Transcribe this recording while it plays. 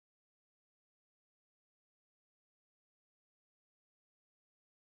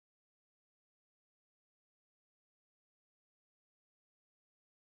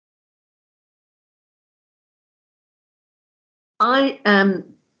I am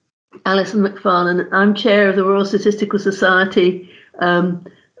Alison McFarlane. I'm chair of the Royal Statistical Society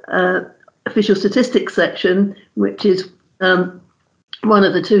Official Statistics section, which is one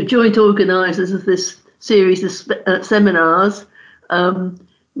of the two joint organisers of this series of seminars.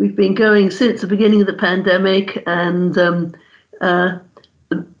 We've been going since the beginning of the pandemic, and the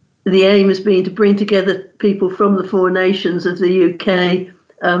aim has been to bring together people from the four nations of the UK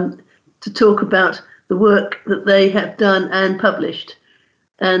to talk about the work that they have done and published.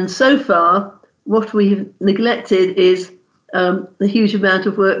 And so far, what we've neglected is the huge amount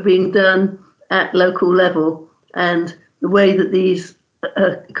of work being done at local level and the way that these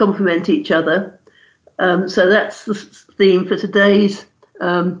complement each other. So that's the theme for today's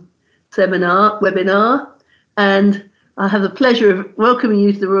webinar. And I have the pleasure of welcoming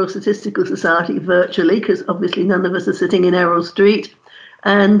you to the Royal Statistical Society virtually, because obviously none of us are sitting in Errol Street,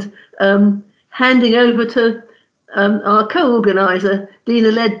 and handing over to our co-organiser,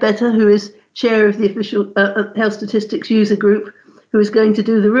 Dina Ledbetter, who is chair of the official Health Statistics User Group, who is going to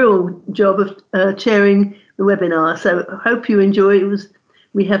do the real job of chairing the webinar. So I hope you enjoy it.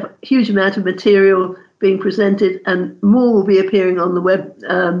 We have a huge amount of material being presented, and more will be appearing on the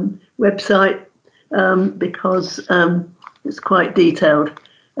website because it's quite detailed.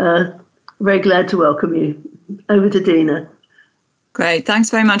 Very glad to welcome you. Over to Dina. Great, thanks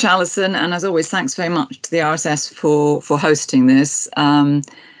very much, Alison, and as always, thanks very much to the RSS for hosting this. Can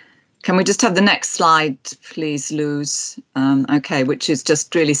we just have the next slide, please, Luz? Okay, which is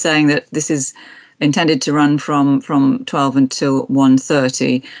just really saying that this is intended to run from 12 until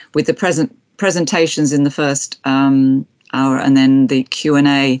 1:30, with the presentations in the first hour, and then the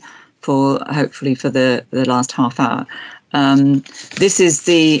Q&A hopefully for the last half hour. This is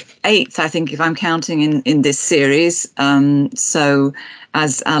the 8th, I think, if I'm counting in this series. So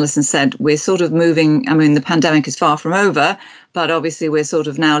as Alison said, we're sort of moving, I mean, the pandemic is far from over, but obviously we're sort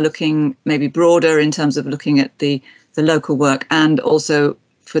of now looking maybe broader in terms of looking at the local work, and also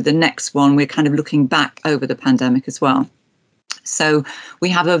for the next one, we're kind of looking back over the pandemic as well. So we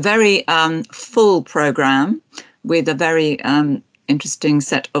have a very full programme with a very interesting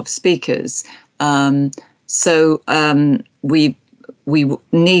set of speakers. So we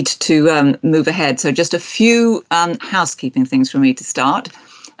need to move ahead. So just a few housekeeping things for me to start.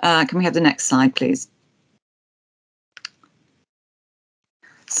 Can we have the next slide, please?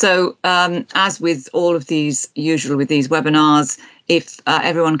 So as with all of these, usual with these webinars, if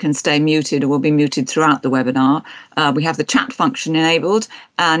everyone can stay muted or will be muted throughout the webinar, we have the chat function enabled.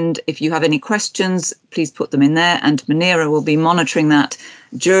 And if you have any questions, please put them in there. And Manira will be monitoring that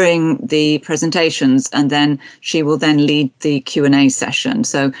during the presentations, and then she will then lead the Q&A session.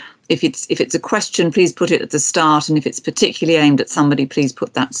 So if it's a question, please put it at the start. And if it's particularly aimed at somebody, please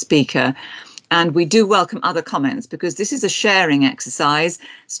put that speaker. And we do welcome other comments, because this is a sharing exercise.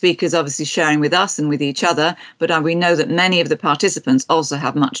 Speakers obviously sharing with us and with each other, but we know that many of the participants also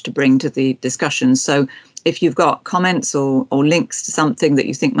have much to bring to the discussion. So if you've got comments or links to something that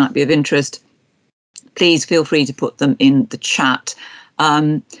you think might be of interest, please feel free to put them in the chat.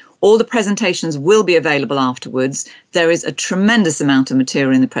 All the presentations will be available afterwards. There is a tremendous amount of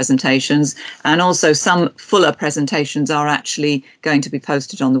material in the presentations, and also some fuller presentations are actually going to be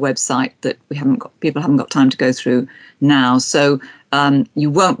posted on the website that people haven't got time to go through now. So you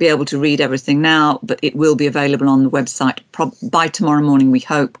won't be able to read everything now, but it will be available on the website by tomorrow morning, we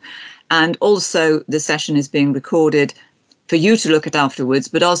hope. And also the session is being recorded for you to look at afterwards,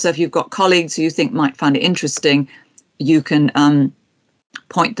 but also if you've got colleagues who you think might find it interesting, you can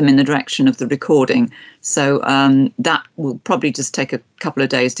point them in the direction of the recording. So that will probably just take a couple of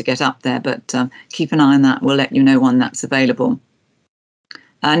days to get up there, but keep an eye on that. We'll let you know when that's available.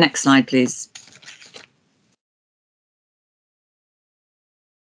 Next slide, please.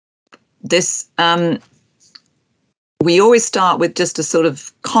 This we always start with just a sort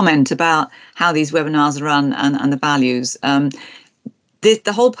of comment about how these webinars are run and the values.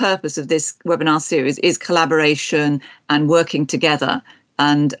 The whole purpose of this webinar series is collaboration and working together.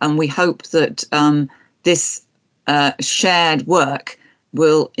 And we hope that this shared work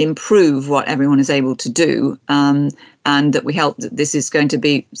will improve what everyone is able to do, and that we hope that this is going to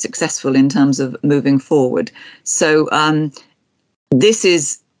be successful in terms of moving forward. So this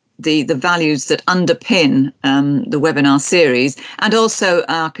is the values that underpin the webinar series, and also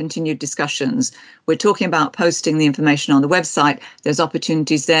our continued discussions. We're talking about posting the information on the website. There's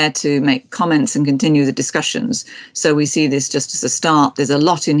opportunities there to make comments and continue the discussions. So we see this just as a start. There's a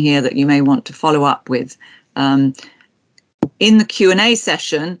lot in here that you may want to follow up with. In the Q&A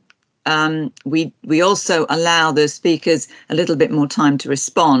session, we also allow the speakers a little bit more time to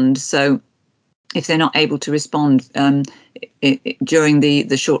respond. So if they're not able to respond during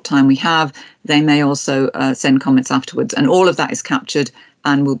the short time we have, they may also send comments afterwards. And all of that is captured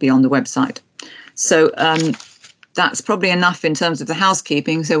and will be on the website. So that's probably enough in terms of the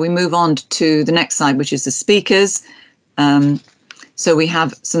housekeeping. So we move on to the next slide, which is the speakers. So we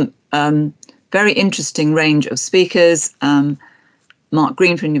have some very interesting range of speakers. Mark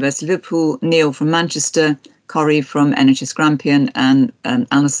Green from University of Liverpool, Neil from Manchester, Corrie from NHS Grampian, and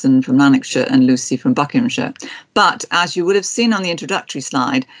Alison from Lanarkshire, and Lucy from Buckinghamshire. But as you would have seen on the introductory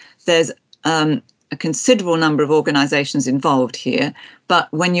slide, there's a considerable number of organisations involved here. But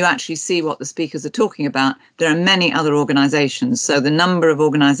when you actually see what the speakers are talking about, there are many other organisations. So the number of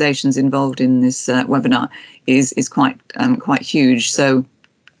organisations involved in this webinar is quite huge. So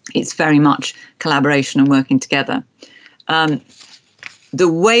it's very much collaboration and working together. The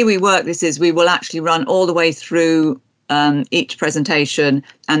way we work this is we will actually run all the way through each presentation,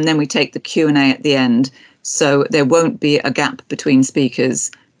 and then we take the Q&A at the end. So there won't be a gap between speakers.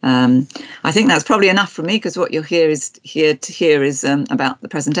 I think that's probably enough for me, because what you'll hear is about the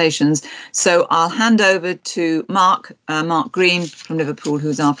presentations. So I'll hand over to Mark Green from Liverpool,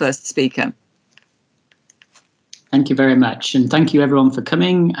 who's our first speaker. Thank you very much, and thank you everyone for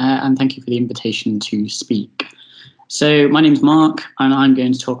coming, and thank you for the invitation to speak. So my name's Mark, and I'm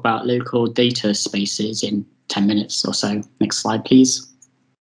going to talk about local data spaces in 10 minutes or so. Next slide, please.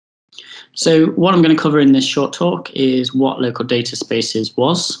 So what I'm going to cover in this short talk is what local data spaces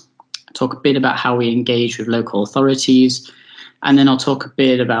was, talk a bit about how we engage with local authorities, and then I'll talk a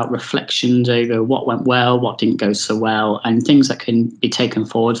bit about reflections over what went well, what didn't go so well, and things that can be taken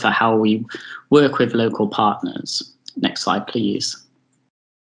forward for how we work with local partners. Next slide, please.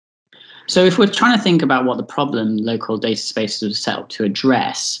 So if we're trying to think about what the problem local data spaces were set up to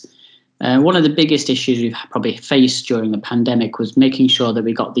address, one of the biggest issues we've probably faced during the pandemic was making sure that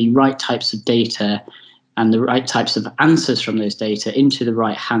we got the right types of data and the right types of answers from those data into the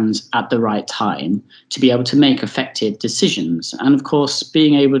right hands at the right time to be able to make effective decisions. And of course,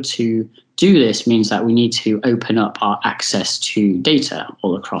 being able to do this means that we need to open up our access to data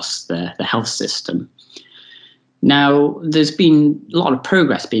all across the health system. Now, there's been a lot of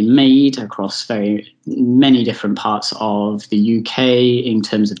progress being made across very many different parts of the UK in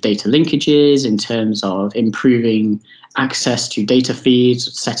terms of data linkages, in terms of improving access to data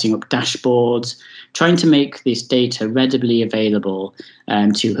feeds, setting up dashboards, trying to make this data readily available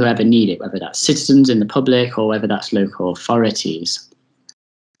to whoever need it, whether that's citizens in the public or whether that's local authorities.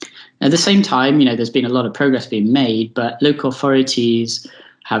 At the same time, there's been a lot of progress being made, but local authorities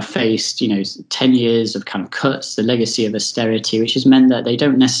have faced, 10 years of kind of cuts, the legacy of austerity, which has meant that they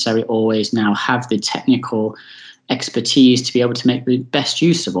don't necessarily always now have the technical expertise to be able to make the best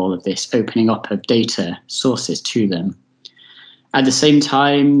use of all of this opening up of data sources to them. At the same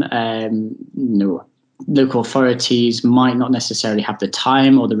time, local authorities might not necessarily have the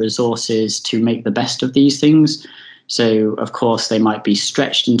time or the resources to make the best of these things. So, of course, they might be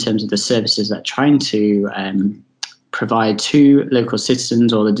stretched in terms of the services they're trying to provide to local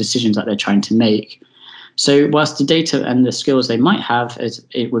citizens or the decisions that they're trying to make. So whilst the data and the skills they might have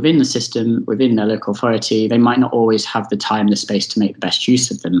within the system, within their local authority, they might not always have the time, the space to make the best use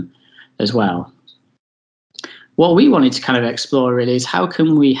of them as well. What we wanted to kind of explore really is how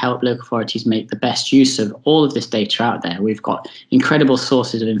can we help local authorities make the best use of all of this data out there. We've got incredible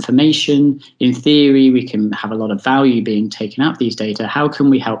sources of information. In theory, we can have a lot of value being taken out of these data. How can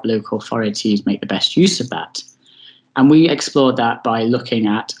we help local authorities make the best use of that? And we explored that by looking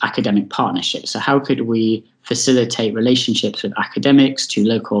at academic partnerships. So how could we facilitate relationships with academics to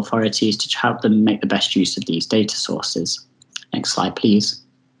local authorities to help them make the best use of these data sources? Next slide, please.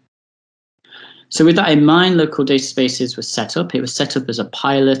 So with that in mind, local data spaces was set up. It was set up as a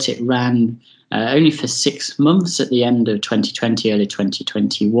pilot. It ran only for 6 months at the end of 2020, early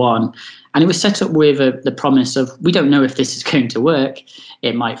 2021. And it was set up with the promise of, we don't know if this is going to work.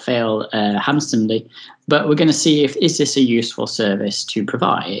 It might fail handsomely, but we're going to see is this a useful service to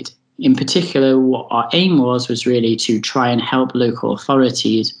provide. In particular, what our aim was really to try and help local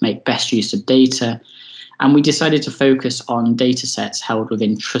authorities make best use of data. And we decided to focus on data sets held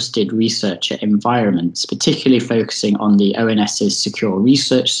within trusted researcher environments, particularly focusing on the ONS's Secure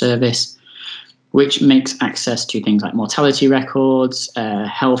Research Service, which makes access to things like mortality records,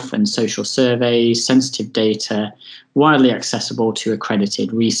 health and social surveys, sensitive data, widely accessible to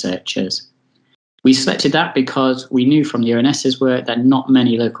accredited researchers. We selected that because we knew from the ONS's work that not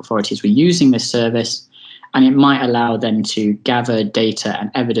many local authorities were using this service, and it might allow them to gather data and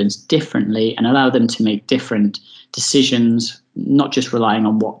evidence differently and allow them to make different decisions, not just relying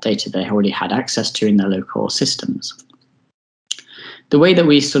on what data they already had access to in their local systems. The way that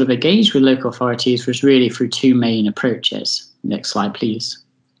we sort of engaged with local authorities was really through two main approaches. Next slide, please.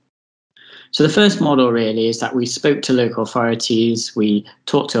 So the first model really is that we spoke to local authorities, we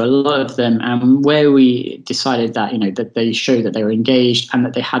talked to a lot of them, and where we decided that, that they showed that they were engaged and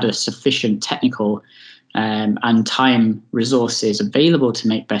that they had a sufficient technical and time resources available to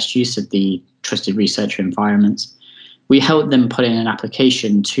make best use of the trusted researcher environments, we helped them put in an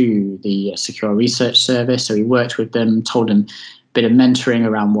application to the Secure Research Service. So we worked with them, told them a bit of mentoring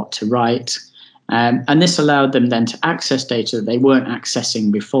around what to write. And this allowed them then to access data that they weren't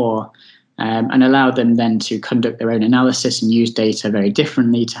accessing before, and allowed them then to conduct their own analysis and use data very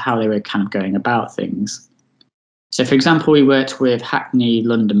differently to how they were kind of going about things. So, for example, we worked with Hackney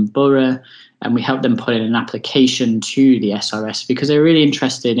London Borough, and we helped them put in an application to the SRS because they were really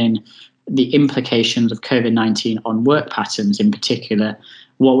interested in the implications of COVID-19 on work patterns in particular.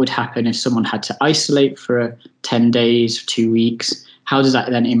 What would happen if someone had to isolate for 10 days, 2 weeks? How does that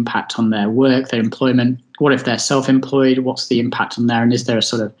then impact on their work, their employment? What if they're self-employed? What's the impact on there? And is there a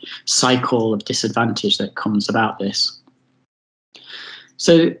sort of cycle of disadvantage that comes about this?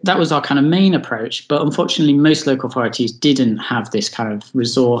 So that was our kind of main approach. But unfortunately, most local authorities didn't have this kind of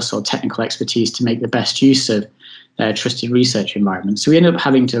resource or technical expertise to make the best use of their trusted research environment. So we ended up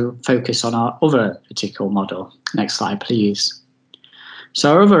having to focus on our other particular model. Next slide, please.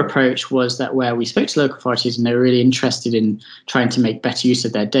 So our other approach was that where we spoke to local authorities and they were really interested in trying to make better use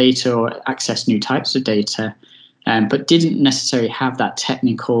of their data or access new types of data, but didn't necessarily have that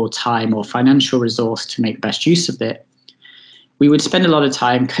technical time or financial resource to make best use of it, we would spend a lot of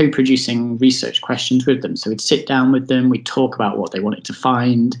time co-producing research questions with them. So we'd sit down with them, we'd talk about what they wanted to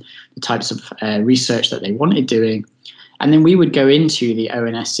find, the types of research that they wanted doing, and then we would go into the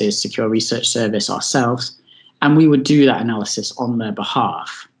ONS's Secure Research Service ourselves, and we would do that analysis on their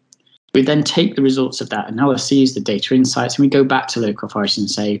behalf. We'd then take the results of that analysis, the data insights, and we go back to local authorities and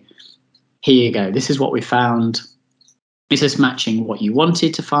say, here you go, this is what we found. Is this matching what you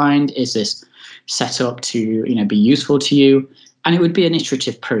wanted to find? Is this set up to be useful to you? And it would be an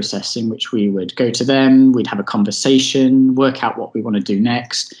iterative process in which we would go to them, we'd have a conversation, work out what we want to do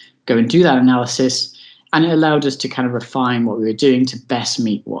next, go and do that analysis, and it allowed us to kind of refine what we were doing to best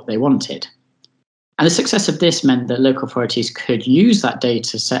meet what they wanted. And the success of this meant that local authorities could use that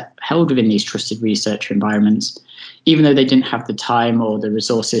data set held within these trusted research environments, even though they didn't have the time or the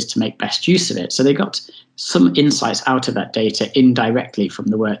resources to make best use of it. So they got some insights out of that data indirectly from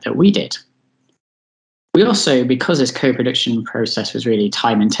the work that we did. We also, because this co-production process was really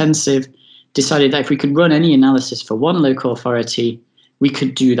time intensive, decided that if we could run any analysis for one local authority, we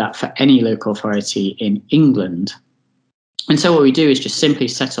could do that for any local authority in England. And so what we do is just simply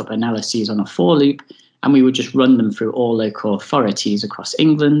set up analyses on a for loop, and we would just run them through all local authorities across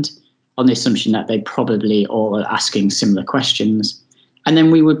England on the assumption that they probably all are asking similar questions. And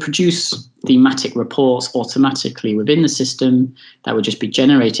then we would produce thematic reports automatically within the system that would just be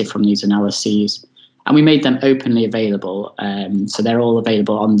generated from these analyses. And we made them openly available. So they're all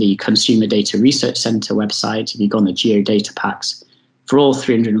available on the Consumer Data Research Centre website. If you go on the Geodata packs, for all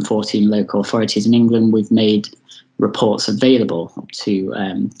 314 local authorities in England, we've made reports available, up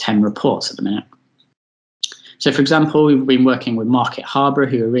to 10 reports at the minute. So, for example, we've been working with Market Harbour,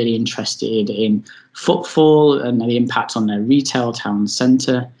 who are really interested in footfall and the impact on their retail town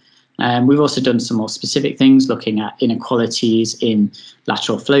centre. We've also done some more specific things, looking at inequalities in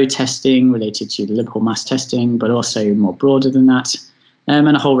lateral flow testing related to the Liverpool mass testing, but also more broader than that, and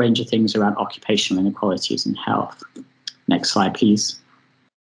a whole range of things around occupational inequalities in health. Next slide, please.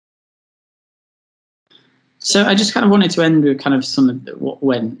 So I just kind of wanted to end with kind of some of what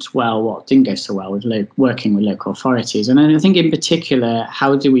went well, what didn't go so well with working with local authorities. And I think in particular,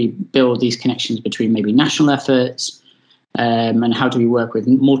 how do we build these connections between maybe national efforts, and how do we work with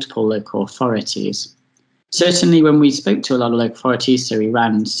multiple local authorities? Certainly when we spoke to a lot of local authorities, so we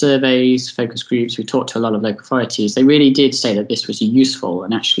ran surveys, focus groups, we talked to a lot of local authorities, they really did say that this was useful,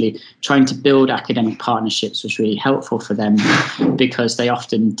 and actually trying to build academic partnerships was really helpful for them because they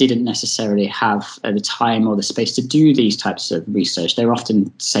often didn't necessarily have the time or the space to do these types of research. They were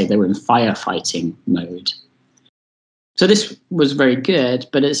often say they were in firefighting mode. So this was very good,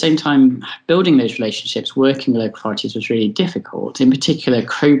 but at the same time, building those relationships, working with local authorities was really difficult. In particular,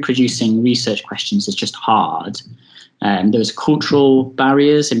 co-producing research questions is just hard. There was cultural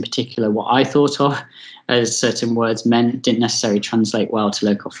barriers, in particular what I thought of as certain words meant didn't necessarily translate well to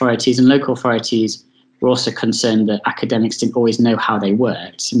local authorities, and local authorities were also concerned that academics didn't always know how they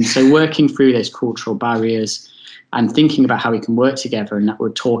worked. And so working through those cultural barriers and thinking about how we can work together and that we're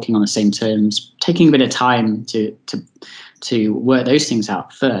talking on the same terms, taking a bit of time to work those things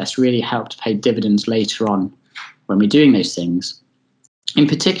out first really helped pay dividends later on when we're doing those things. In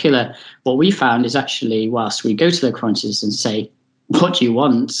particular, what we found is actually, whilst we go to local authorities and say, what do you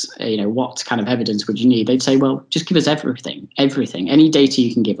want? What kind of evidence would you need? They'd say, well, just give us everything. Any data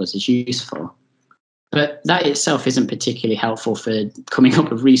you can give us is useful. But that itself isn't particularly helpful for coming up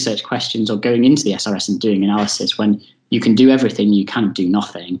with research questions or going into the SRS and doing analysis. When you can do everything, you kind of do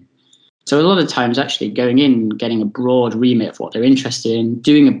nothing. So a lot of times actually going in, getting a broad remit of what they're interested in,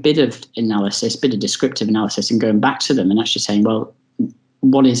 doing a bit of analysis, bit of descriptive analysis, and going back to them and actually saying, well,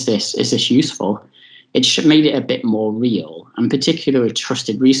 what is this? Is this useful? It made it a bit more real. And particularly with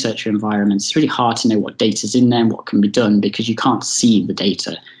trusted researcher environments, it's really hard to know what data's in there and what can be done because you can't see the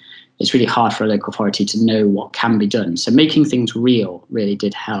data. It's really hard for a local authority to know what can be done. So making things real really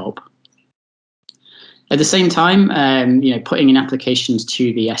did help. At the same time, putting in applications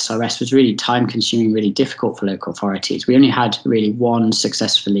to the SRS was really time-consuming, really difficult for local authorities. We only had really one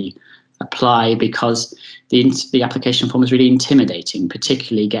successfully apply because the application form was really intimidating,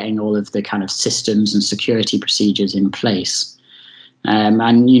 particularly getting all of the kind of systems and security procedures in place. And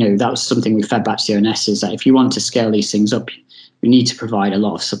that was something we fed back to the ONS, is that if you want to scale these things up, we need to provide a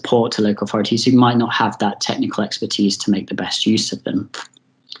lot of support to local authorities who might not have that technical expertise to make the best use of them.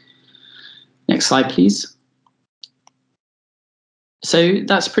 Next slide, please. So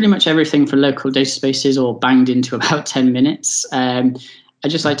that's pretty much everything for local data spaces, all banged into about 10 minutes. I'd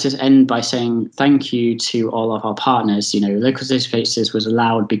just like to end by saying thank you to all of our partners. Local data spaces was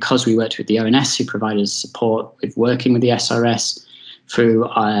allowed because we worked with the ONS, who provided support with working with the SRS, through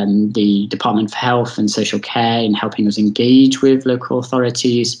the Department for Health and Social Care in helping us engage with local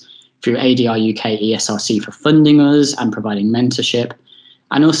authorities, through ADR UK ESRC for funding us and providing mentorship,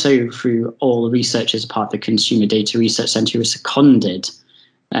 and also through all researchers as part of the Consumer Data Research Centre who were seconded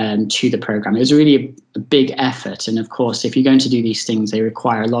to the programme. It was really a big effort, and of course, if you're going to do these things, they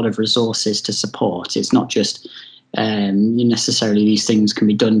require a lot of resources to support. It's not just necessarily these things can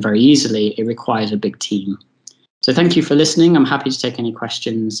be done very easily. It requires a big team. So thank you for listening. I'm happy to take any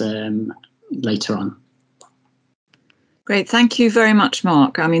questions later on. Great. Thank you very much,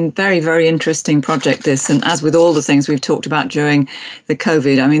 Mark. I mean, very, very interesting project this. And as with all the things we've talked about during the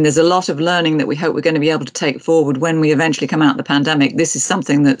COVID, I mean, there's a lot of learning that we hope we're going to be able to take forward when we eventually come out of the pandemic. This is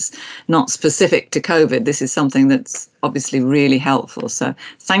something that's not specific to COVID. This is something that's obviously really helpful. So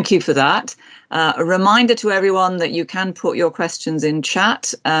thank you for that. A reminder to everyone that you can put your questions in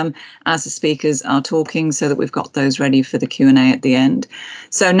chat as the speakers are talking, so that we've got those ready for the Q&A at the end.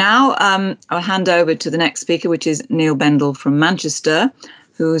 So now I'll hand over to the next speaker, which is Neil Bendel from Manchester,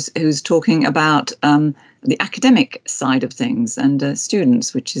 who's talking about the academic side of things and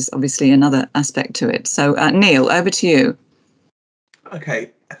students, which is obviously another aspect to it. So Neil, over to you.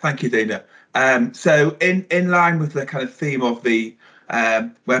 Okay, thank you, Dina. So in line with the kind of theme of the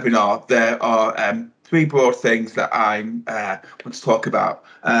webinar, there are three broad things that I want to talk about.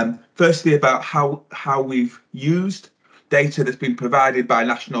 Firstly, about how we've used data that's been provided by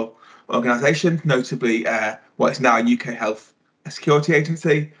national organisations, notably what is now UK Health Security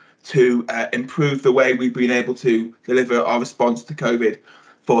Agency, to improve the way we've been able to deliver our response to COVID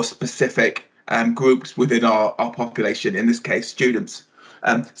for specific groups within our population, in this case, students.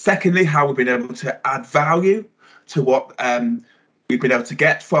 Secondly, how we've been able to add value to what we've been able to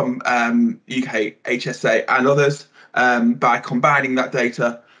get from UKHSA and others by combining that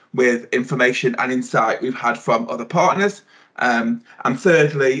data with information and insight we've had from other partners. And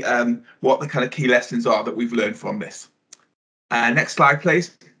thirdly, what the kind of key lessons are that we've learned from this. Next slide,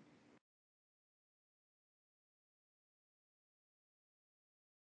 please.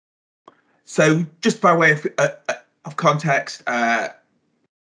 So just by way of context,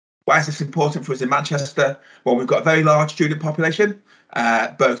 why is this important for us in Manchester? Well, we've got a very large student population,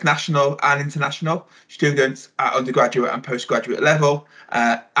 both national and international students at undergraduate and postgraduate level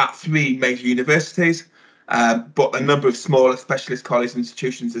at three major universities, but a number of smaller specialist college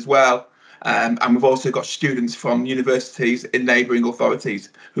institutions as well. And we've also got students from universities in neighbouring authorities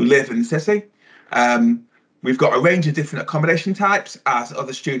who live in the city. We've got a range of different accommodation types, as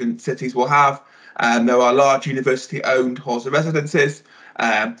other student cities will have. There are large university-owned halls of residences,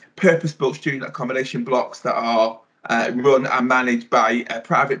 purpose-built student accommodation blocks that are run and managed by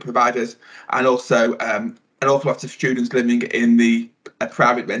private providers, and also an awful lot of students living in the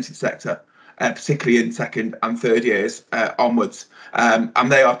private rented sector, particularly in second and third years onwards.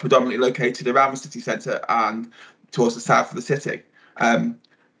 And they are predominantly located around the city centre and towards the south of the city. Some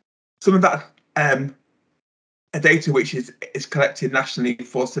of that data which is collected nationally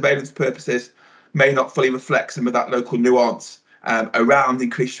for surveillance purposes may not fully reflect some of that local nuance around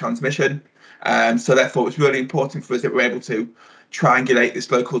increased transmission. So therefore, it's really important for us that we're able to triangulate this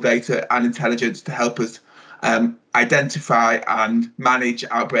local data and intelligence to help us identify and manage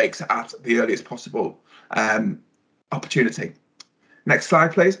outbreaks at the earliest possible opportunity. Next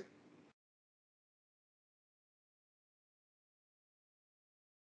slide, please.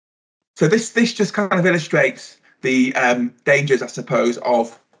 So this just kind of illustrates the dangers, I suppose,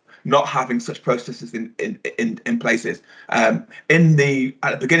 of not having such processes in places. At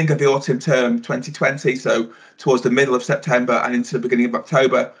the beginning of the autumn term 2020, so towards the middle of September and into the beginning of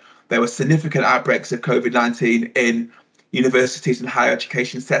October, there were significant outbreaks of COVID-19 in universities and higher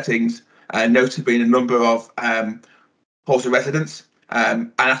education settings, notably in a number of halls of residence.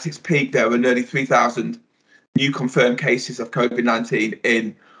 And at its peak, there were nearly 3,000 new confirmed cases of COVID-19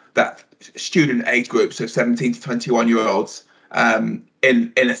 in that student age group, so 17 to 21-year-olds,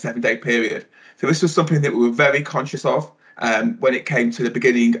 in a 7-day period. So this was something that we were very conscious of when it came to the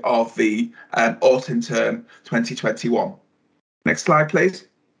beginning of the autumn term 2021. Next slide, please.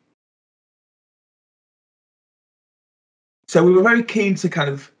 So we were very keen to kind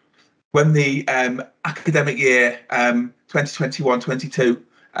of, when the academic year 2021-22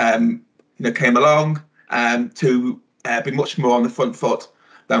 came along, to be much more on the front foot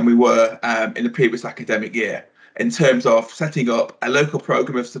than we were in the previous academic year, in terms of setting up a local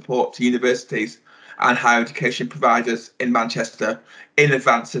programme of support to universities and higher education providers in Manchester in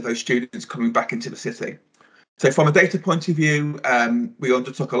advance of those students coming back into the city. So from a data point of view, we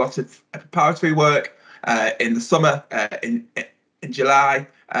undertook a lot of preparatory work in the summer, in July,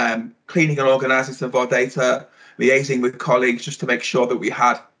 cleaning and organising some of our data, liaising with colleagues just to make sure that we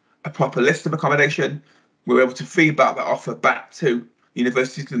had a proper list of accommodation. We were able to feedback that offer back to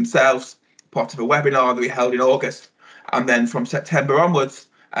universities themselves, part of a webinar that we held in August. And then from September onwards,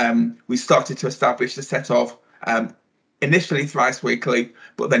 we started to establish a set of initially thrice weekly,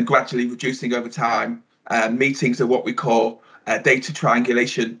 but then gradually reducing over time, meetings of what we call data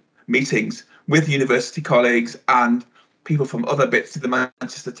triangulation meetings with university colleagues and people from other bits of the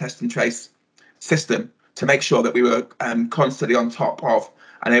Manchester Test and Trace system to make sure that we were constantly on top of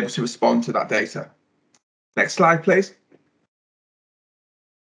and able to respond to that data. Next slide, please.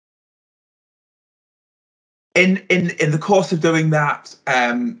 In the course of doing that,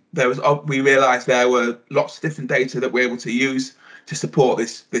 we realised there were lots of different data that we're able to use to support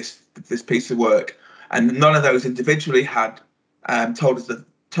this piece of work, and none of those individually had told us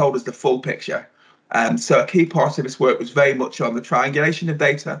the full picture. So a key part of this work was very much on the triangulation of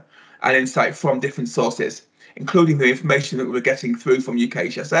data and insight from different sources, including the information that we were getting through from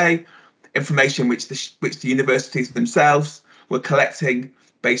UKHSA, information which the universities themselves were collecting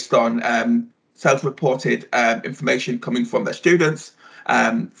based on self-reported information coming from their students,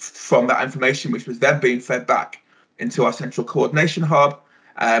 from that information which was then being fed back into our central coordination hub,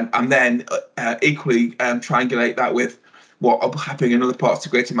 and then equally triangulate that with what are happening in other parts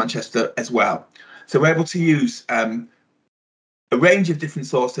of Greater Manchester as well. So we're able to use a range of different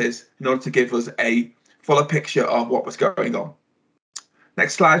sources in order to give us a fuller picture of what was going on.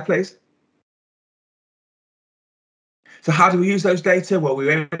 Next slide, please. So how do we use those data? Well, we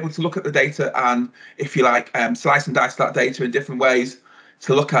were able to look at the data and, if you like, slice and dice that data in different ways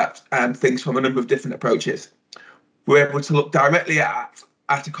to look at things from a number of different approaches. We're able to look directly at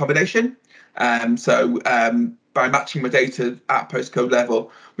accommodation. By matching the data at postcode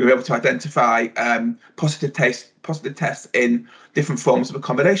level, we were able to identify positive tests in different forms of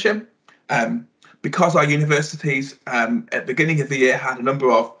accommodation. Because our universities at the beginning of the year had a number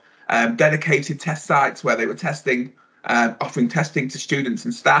of dedicated test sites where they were testing, offering testing to students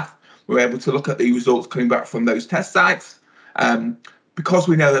and staff, we were able to look at the results coming back from those test sites. Because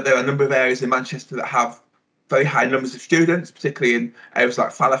we know that there are a number of areas in Manchester that have very high numbers of students, particularly in areas like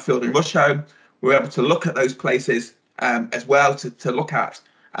Fallowfield and Rusholme, we were able to look at those places as well to look at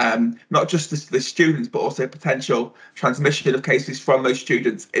not just the students, but also potential transmission of cases from those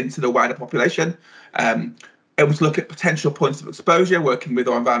students into the wider population. Able to look at potential points of exposure, working with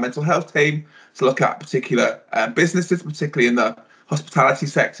our environmental health team to look at particular businesses, particularly in the hospitality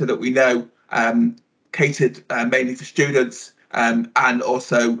sector that we know catered mainly for students, and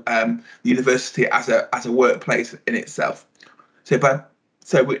also the university as a workplace in itself.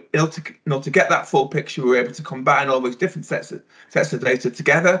 So in order to get that full picture, we were able to combine all those different sets of data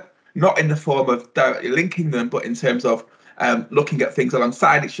together, not in the form of directly linking them, but in terms of looking at things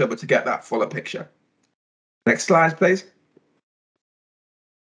alongside each other to get that fuller picture. Next slide, please.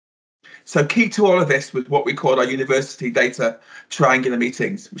 So key to all of this was what we called our university data triangular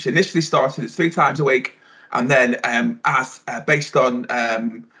meetings, which initially started as 3 times a week, and then based on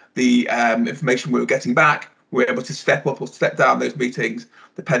the information we were getting back, we were able to step up or step down those meetings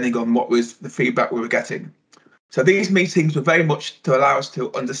depending on what was the feedback we were getting. So these meetings were very much to allow us to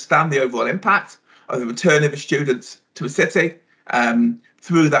understand the overall impact of the return of the students to a city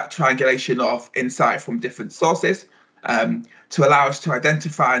through that triangulation of insight from different sources to allow us to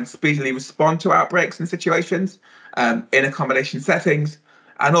identify and speedily respond to outbreaks and situations in accommodation settings,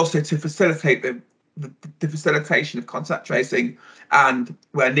 and also to facilitate the facilitation of contact tracing and,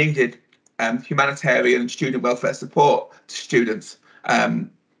 where needed, humanitarian and student welfare support to students,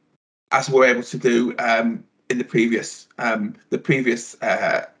 as we're able to do in the previous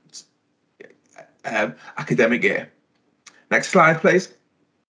academic year. Next slide, please.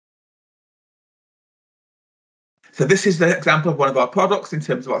 So this is the example of one of our products in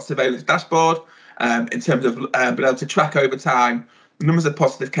terms of our surveillance dashboard, in terms of being able to track over time numbers of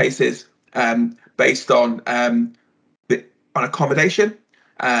positive cases based on accommodation.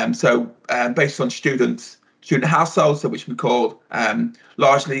 So based on student households, so which we call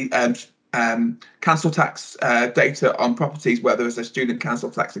largely council tax data on properties where there was a student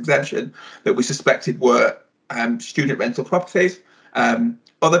council tax exemption that we suspected were student rental properties.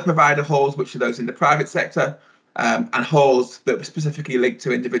 Other provider halls, which are those in the private sector, and halls that were specifically linked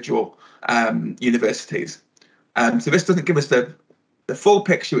to individual universities. So this doesn't give us the full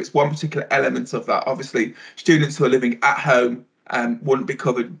picture. It's one particular element of that. Obviously, students who are living at home wouldn't be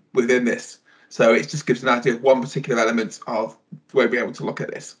covered within this. So it just gives an idea of one particular element of where we'll be able to look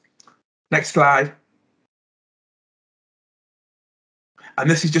at this. Next slide. And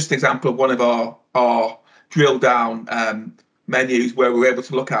this is just an example of one of our drill down menus where we're able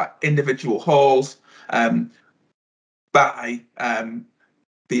to look at individual halls by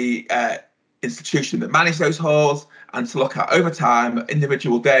the institution that manage those halls, and to look at over time,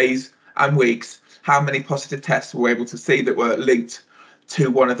 individual days and weeks, how many positive tests we were able to see that were linked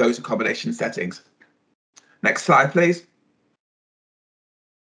to one of those accommodation settings. Next slide, please.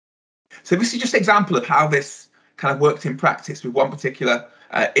 So this is just an example of how this kind of worked in practice with one particular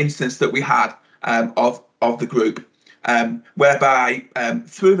instance that we had of the group, whereby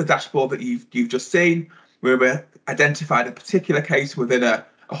through the dashboard that you've just seen, we identified a particular case within a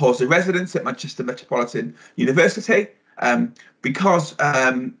halls of residence at Manchester Metropolitan University. Because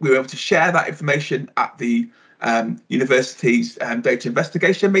we were able to share that information at the university's data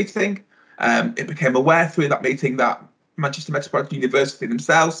investigation meeting, it became aware through that meeting that Manchester Metropolitan University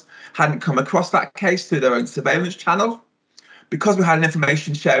themselves hadn't come across that case through their own surveillance channel. Because we had an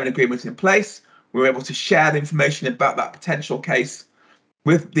information sharing agreement in place, we were able to share the information about that potential case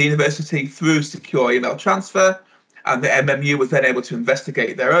with the university through secure email transfer, and the MMU was then able to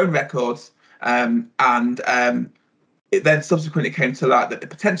investigate their own records, it then subsequently came to light that the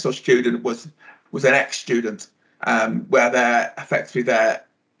potential student was an ex-student, where effectively their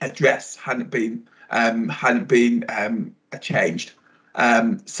address hadn't been changed.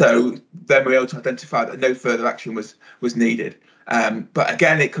 So then we were able to identify that no further action was needed. But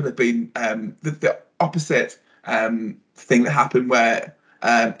again, it could have been the opposite thing that happened, where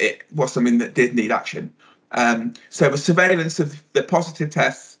it was something that did need action. So the surveillance of the positive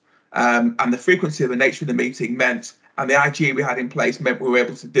tests and the frequency of the nature of the meeting meant, and the IG we had in place meant, we were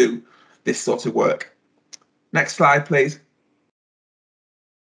able to do this sort of work. Next slide, please.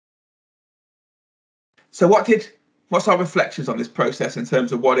 So what's our reflections on this process in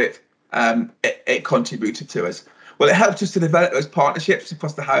terms of what it contributed to us? Well, it helped us to develop those partnerships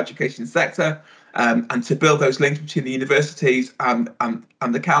across the higher education sector, and to build those links between the universities and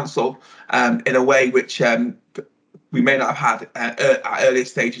the council in a way which we may not have had at earlier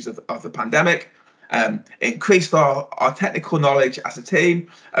stages of the pandemic. Increased our technical knowledge as a team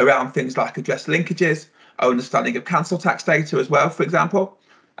around things like address linkages, our understanding of council tax data as well, for example,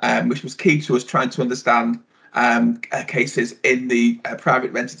 which was key to us trying to understand cases in the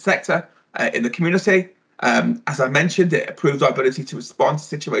private rented sector in the community. As I mentioned, it improved our ability to respond to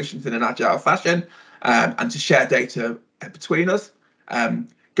situations in an agile fashion, and to share data between us.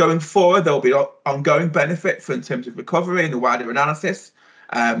 Going forward, there will be ongoing benefit in terms of recovery and the wider analysis.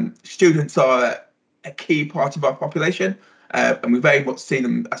 Students are a key part of our population, and we've very much seen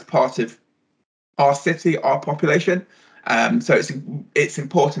them as part of our city, our population. So it's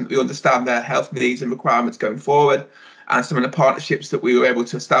important that we understand their health needs and requirements going forward, and some of the partnerships that we were able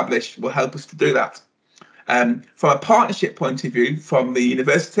to establish will help us to do that. From a partnership point of view, from the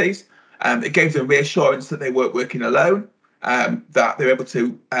universities, it gave them reassurance that they weren't working alone, that they were able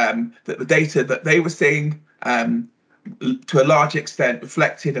to, that the data that they were seeing to a large extent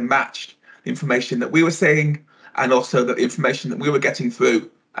reflected and matched the information that we were seeing, and also that the information that we were getting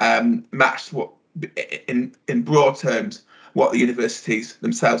through matched what, in broad terms, what the universities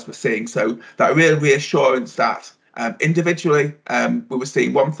themselves were seeing. So that real reassurance that individually we were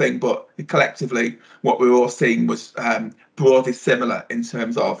seeing one thing, but collectively what we were all seeing was broadly similar in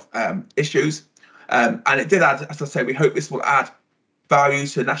terms of issues. And it did add, as I say, we hope this will add value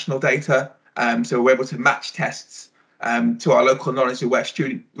to national data. So we're able to match tests to our local knowledge of where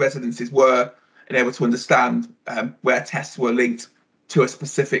student residences were, and able to understand where tests were linked to a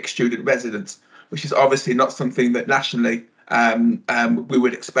specific student residence, which is obviously not something that nationally we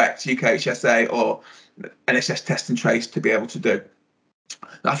would expect UKHSA or NHS Test and Trace to be able to do.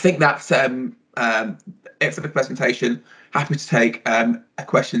 I think that's it for the presentation. Happy to take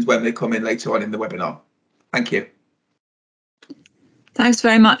questions when they come in later on in the webinar. Thank you. Thanks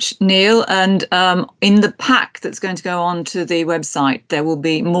very much, Neil. And in the pack that's going to go on to the website, there will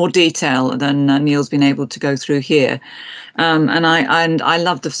be more detail than Neil's been able to go through here. And I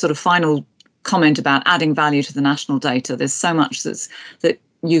love the sort of final comment about adding value to the national data. There's so much that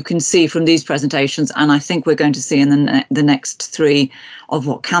you can see from these presentations, and I think we're going to see in the next three of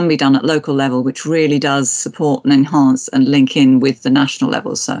what can be done at local level, which really does support and enhance and link in with the national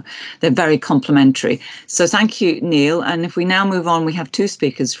level. So they're very complementary. So thank you, Neil. And if we now move on, we have two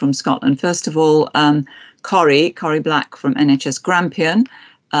speakers from Scotland. First of all, Corrie Black from NHS Grampian,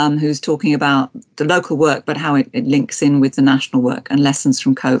 who's talking about the local work, but how it links in with the national work and lessons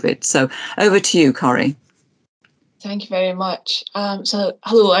from COVID. So over to you, Corrie. Thank you very much. So,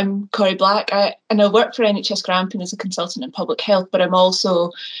 hello, I'm Corrie Black, and I work for NHS Grampian as a consultant in public health, but I'm also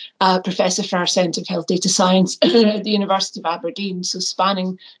a professor for our Centre of Health Data Science at the University of Aberdeen, so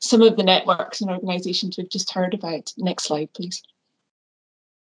spanning some of the networks and organisations we've just heard about. Next slide, please.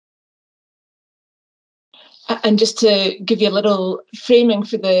 And just to give you a little framing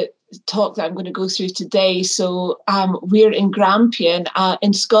for the talk that I'm going to go through today. So we're in Grampian.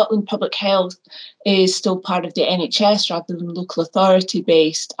 In Scotland, public health is still part of the NHS rather than local authority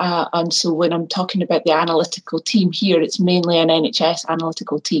based. And so when I'm talking about the analytical team here, it's mainly an NHS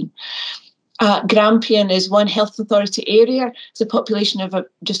analytical team. Grampian is one health authority area. It's a population of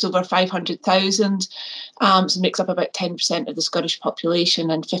just over 500,000. So it makes up about 10% of the Scottish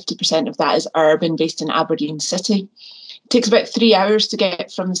population, and 50% of that is urban, based in Aberdeen City. It takes about 3 hours to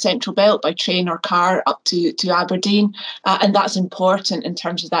get from the Central Belt by train or car up to Aberdeen, and that's important in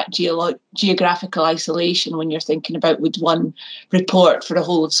terms of that geographical isolation when you're thinking about would one report for the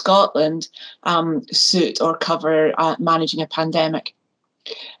whole of Scotland suit or cover managing a pandemic.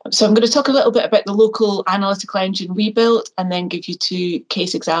 So I'm going to talk a little bit about the local analytical engine we built, and then give you two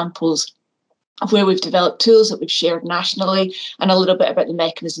case examples of where we've developed tools that we've shared nationally, and a little bit about the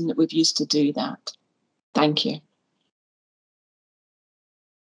mechanism that we've used to do that. Thank you.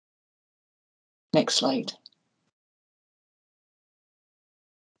 Next slide.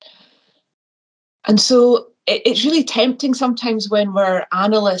 And so it's really tempting sometimes when we're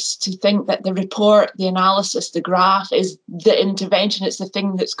analysts to think that the report, the analysis, the graph is the intervention. It's the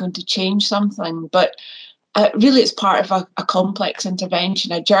thing that's going to change something. But really, it's part of a complex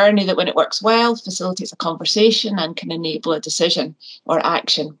intervention, a journey that, when it works well, facilitates a conversation and can enable a decision or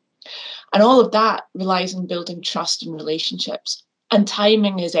action. And all of that relies on building trust and relationships. And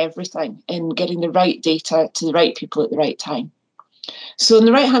timing is everything in getting the right data to the right people at the right time. So on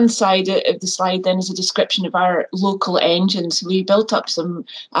the right-hand side of the slide then is a description of our local engines. We built up some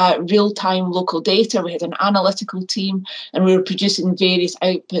real-time local data. We had an analytical team, and we were producing various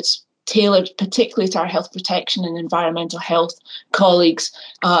outputs tailored particularly to our health protection and environmental health colleagues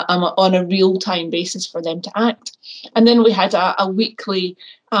on a real-time basis for them to act. And then we had a weekly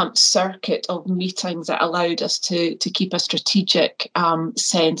circuit of meetings that allowed us to keep a strategic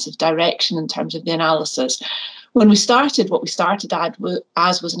sense of direction in terms of the analysis. When we started, what we started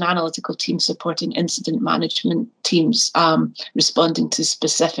as was an analytical team supporting incident management teams responding to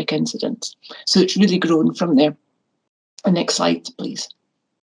specific incidents. So it's really grown from there. The next slide, please.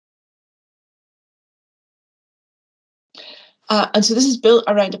 And so this is built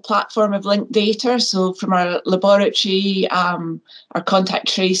around a platform of linked data. So from our laboratory, our contact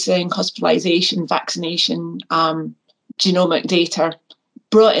tracing, hospitalisation, vaccination, genomic data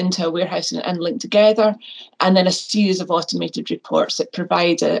brought into a warehouse and linked together, and then a series of automated reports that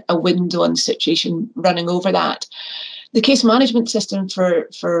provide a window on the situation running over that. The case management system for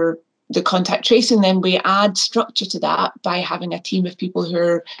the contact tracing, then we add structure to that by having a team of people who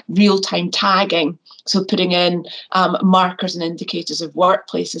are real-time tagging, so putting in markers and indicators of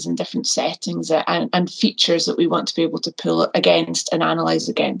workplaces in different settings and features that we want to be able to pull against and analyse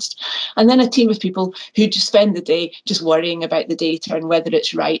against. And then a team of people who just spend the day just worrying about the data and whether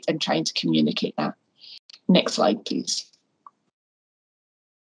it's right and trying to communicate that. Next slide, please.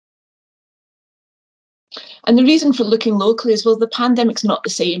 And the reason for looking locally is, well, the pandemic's not the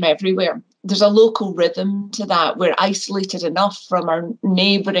same everywhere. there's a local rhythm to that. We're isolated enough from our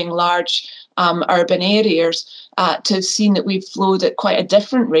neighbouring large urban areas to have seen that we've flowed at quite a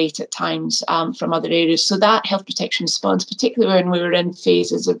different rate at times from other areas. So that health protection response, particularly when we were in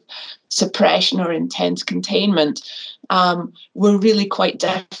phases of suppression or intense containment, were really quite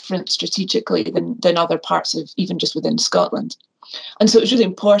different strategically than other parts of even just within Scotland. And so it's really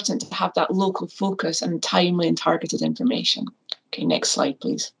important to have that local focus and timely and targeted information. Okay, next slide,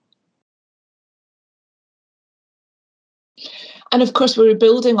 please. And of course, we're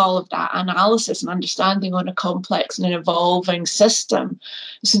building all of that analysis and understanding on a complex and an evolving system.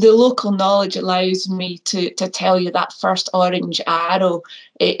 So the local knowledge allows me to tell you that first orange arrow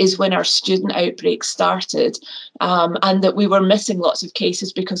is when our student outbreak started, and that we were missing lots of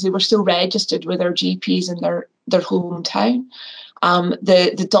cases because they were still registered with our GPs in their hometown.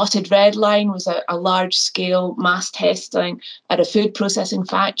 The dotted red line was a large-scale mass testing at a food processing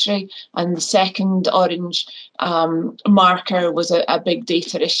factory, and the second orange marker was a big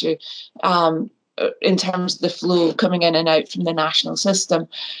data issue in terms of the flow coming in and out from the national system.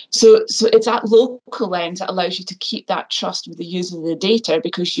 So it's that local lens that allows you to keep that trust with the use of the data,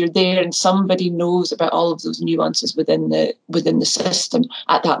 because you're there and somebody knows about all of those nuances within the system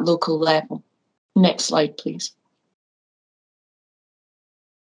at that local level. Next slide, please.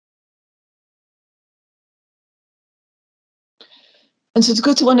 And so to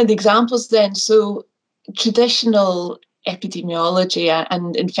go to one of the examples then, so traditional epidemiology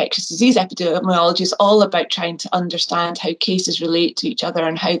and infectious disease epidemiology is all about trying to understand how cases relate to each other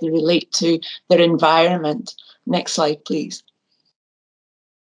and how they relate to their environment. Next slide, please.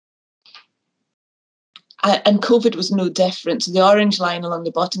 And COVID was no different. So the orange line along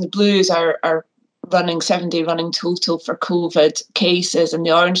the bottom, the blues are running 7-day running total for COVID cases, and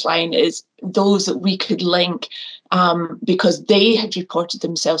the orange line is those that we could link because they had reported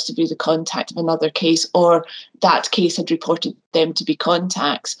themselves to be the contact of another case, or that case had reported them to be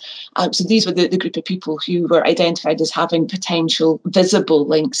contacts. So these were the group of people who were identified as having potential visible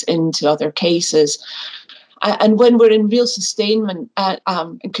links into other cases. And when we're in real sustainment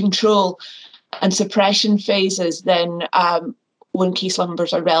and control and suppression phases, then when case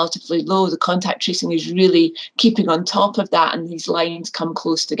numbers are relatively low, the contact tracing is really keeping on top of that, and these lines come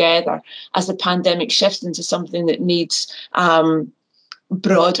close together. As the pandemic shifts into something that needs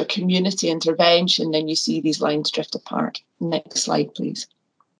broader community intervention, then you see these lines drift apart. Next slide, please.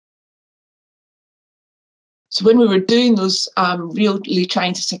 So when we were doing those, really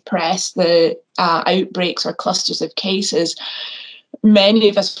trying to suppress the outbreaks or clusters of cases, many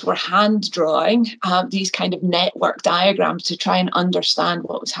of us were hand drawing these kind of network diagrams to try and understand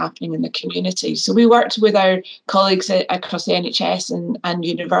what was happening in the community. So we worked with our colleagues across the NHS and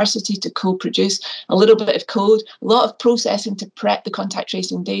university to co-produce a little bit of code, a lot of processing to prep the contact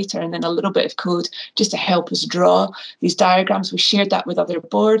tracing data, and then a little bit of code just to help us draw these diagrams. We shared that with other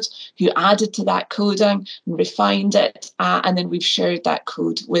boards who added to that coding and refined it, and then we've shared that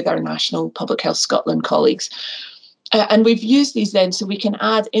code with our National Public Health Scotland colleagues. And we've used these then so we can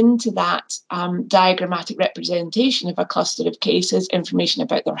add into that diagrammatic representation of a cluster of cases, information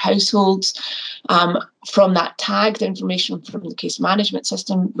about their households. From that tagged information from the case management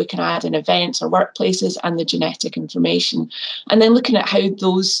system, we can add in events or workplaces and the genetic information. And then looking at how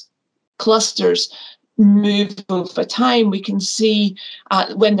those clusters move over time, we can see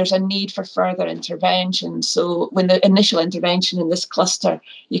when there's a need for further intervention. So when the initial intervention in this cluster,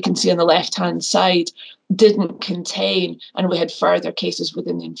 you can see on the left-hand side, didn't contain, and we had further cases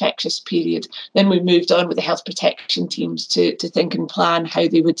within the infectious period, then we moved on with the health protection teams to think and plan how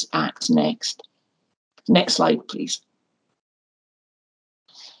they would act next. Next slide, please.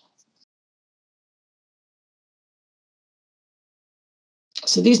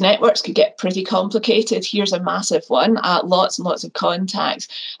 So these networks could get pretty complicated. Here's a massive one, lots and lots of contacts.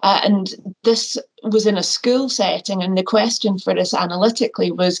 And this was in a school setting. And the question for us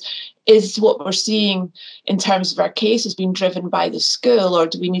analytically was, is what we're seeing in terms of our cases being driven by the school, or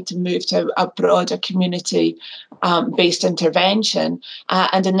do we need to move to a broader community-based intervention?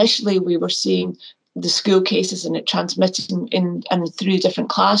 And initially we were seeing the school cases and it transmitting in and through different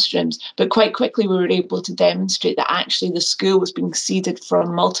classrooms. But quite quickly we were able to demonstrate that actually the school was being seeded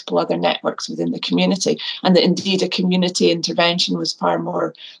from multiple other networks within the community, and that indeed a community intervention was far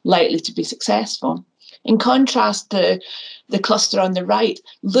more likely to be successful. In contrast, the cluster on the right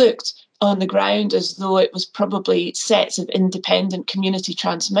looked on the ground as though it was probably sets of independent community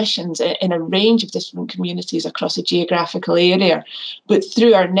transmissions in a range of different communities across a geographical area. But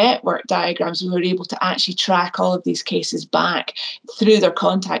through our network diagrams, we were able to actually track all of these cases back through their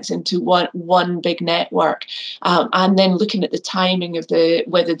contacts into one big network. And then looking at the timing of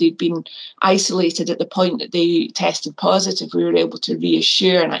whether they'd been isolated at the point that they tested positive, we were able to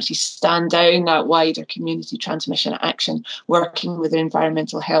reassure and actually stand down that wider community transmission action, working with their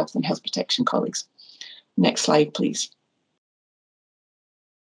environmental health and health protection colleagues. Next slide, please.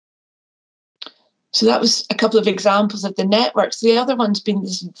 So that was a couple of examples of the networks. The other one's been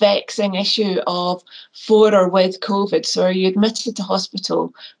this vexing issue of for or with COVID. So are you admitted to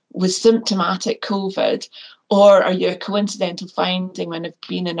hospital with symptomatic COVID, or are you a coincidental finding when you've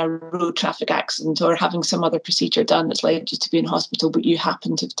been in a road traffic accident or having some other procedure done that's led you to be in hospital, but you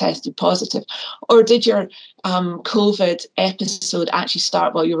happen to have tested positive? Or did your COVID episode actually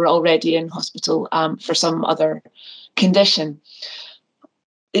start while you were already in hospital for some other condition?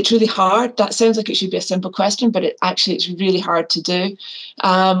 It's really hard. That sounds like it should be a simple question, but it's really hard to do.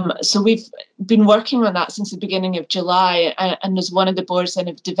 So we've been working on that since the beginning of July, and as one of the boards then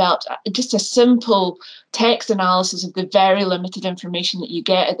have developed just a simple text analysis of the very limited information that you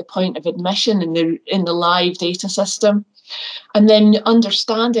get at the point of admission in the live data system. And then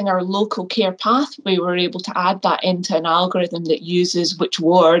understanding our local care pathway, we're able to add that into an algorithm that uses which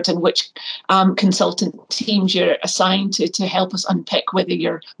wards and which consultant teams you're assigned to help us unpick whether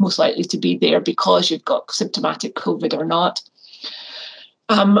you're most likely to be there because you've got symptomatic COVID or not.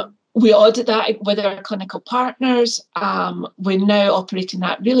 We audit that with our clinical partners. We're now operating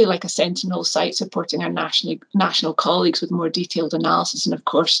that really like a sentinel site, supporting our national colleagues with more detailed analysis. And of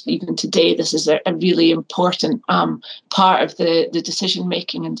course, even today, this is a really important part of the decision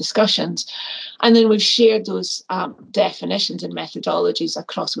making and discussions. And then we've shared those definitions and methodologies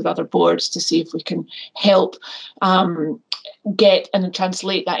across with other boards to see if we can help get and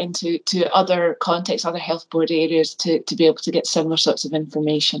translate that into other contexts, other health board areas to be able to get similar sorts of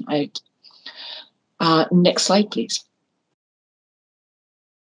information out. Next slide, please.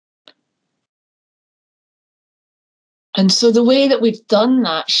 And so the way that we've done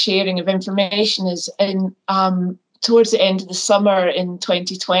that sharing of information is towards the end of the summer in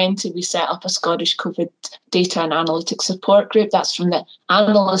 2020, we set up a Scottish COVID data and analytics support group. That's from the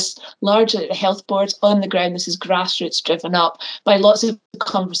analysts, largely at the health boards on the ground. This is grassroots driven up by lots of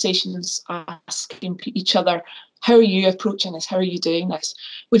conversations, asking each other, how are you approaching this? How are you doing this?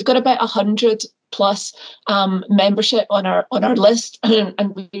 We've got about 100 plus membership on our list,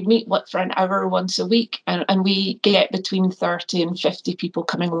 and we meet for an hour once a week, and we get between 30 and 50 people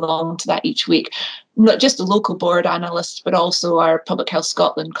coming along to that each week. Not just the local board analysts, but also our Public Health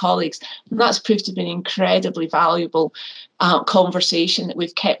Scotland colleagues. And that's proved to be an incredibly valuable conversation that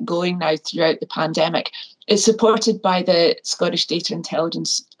we've kept going now throughout the pandemic. It's supported by the Scottish Data and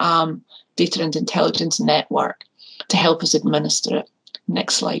Intelligence Network to help us administer it.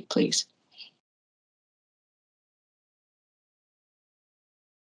 Next slide, please.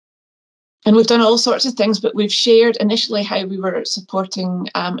 And we've done all sorts of things, but we've shared initially how we were supporting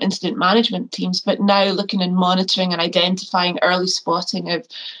incident management teams, but now looking and monitoring and identifying early spotting of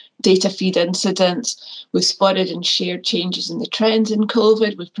data feed incidents. We've spotted and shared changes in the trends in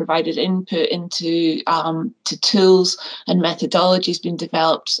COVID. We've provided input into to tools and methodologies being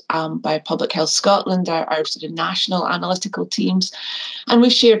developed by Public Health Scotland, our sort of national analytical teams, and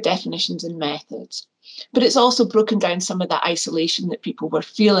we've shared definitions and methods. But it's also broken down some of that isolation that people were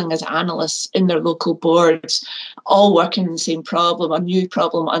feeling as analysts in their local boards, all working on the same problem, a new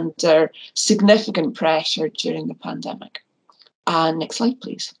problem under significant pressure during the pandemic. Next slide,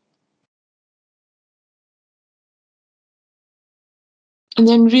 please. And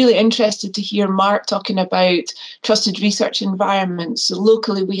then really interested to hear Mark talking about trusted research environments. So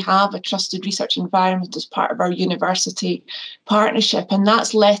locally, we have a trusted research environment as part of our university partnership, and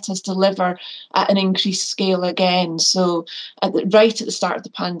that's let us deliver at an increased scale again. So right at the start of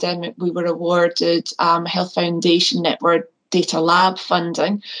the pandemic, we were awarded Health Foundation Network Data Lab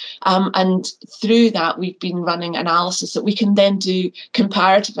funding, and through that we've been running analysis that we can then do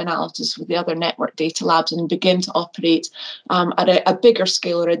comparative analysis with the other network data labs and begin to operate at a bigger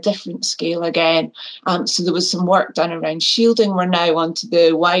scale or a different scale again. So there was some work done around shielding. We're now onto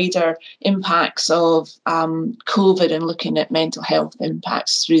the wider impacts of COVID and looking at mental health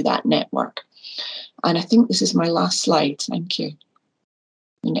impacts through that network. And I think this is my last slide. Thank you.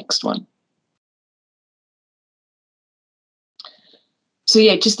 The next one. So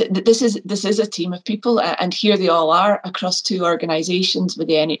yeah, just this is a team of people, and here they all are across 2 organisations, with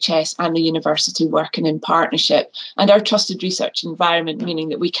the NHS and the university working in partnership, and our trusted research environment, meaning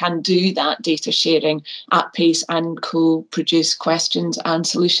that we can do that data sharing at pace and co-produce questions and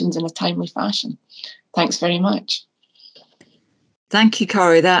solutions in a timely fashion. Thanks very much. Thank you,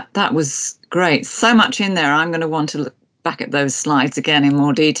 Corey. That was great. So much in there. I'm going to want to look back at those slides again in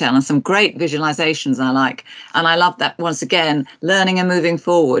more detail, and some great visualizations I like. And I love that, once again, learning and moving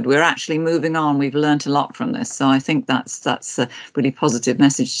forward. We're actually moving on. We've learned a lot from this. So I think that's a really positive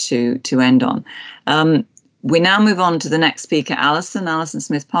message to end on. We now move on to the next speaker, Alison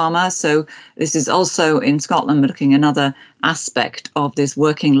Smith-Palmer. So this is also in Scotland, but looking at another aspect of this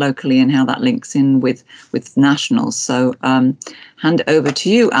working locally and how that links in with nationals. So hand over to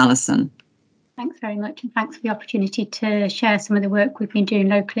you, Alison. Thanks very much, and thanks for the opportunity to share some of the work we've been doing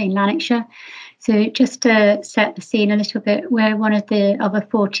locally in Lanarkshire. So just to set the scene a little bit, we're one of the other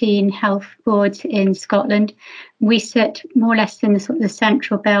 14 health boards in Scotland. We sit more or less in the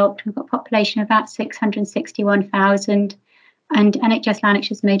central belt. We've got a population of about 661,000, and NHS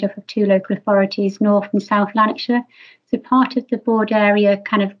Lanarkshire is made up of 2 local authorities, North and South Lanarkshire. So part of the board area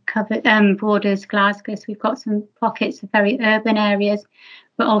kind of borders Glasgow. So we've got some pockets of very urban areas,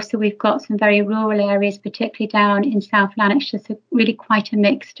 but also we've got some very rural areas, particularly down in South Lanarkshire, so really quite a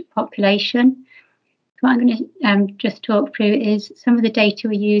mixed population. So what I'm going to just talk through is some of the data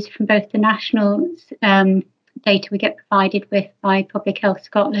we use from both the national data we get provided with by Public Health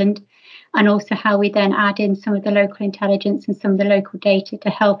Scotland, and also how we then add in some of the local intelligence and some of the local data to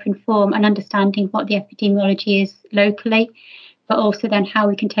help inform an understanding what the epidemiology is locally, but also then how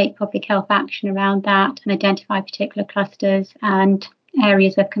we can take public health action around that and identify particular clusters and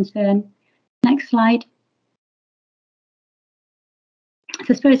areas of concern. Next slide. So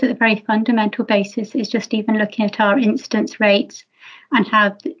I suppose at the very fundamental basis is just even looking at our incidence rates and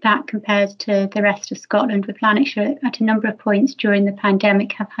how that compares to the rest of Scotland, with Lanarkshire at a number of points during the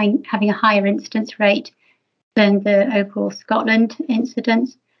pandemic having a higher incidence rate than the overall Scotland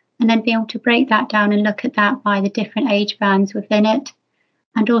incidence, and then be able to break that down and look at that by the different age bands within it.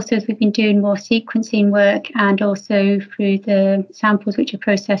 And also, as we've been doing more sequencing work and also through the samples which are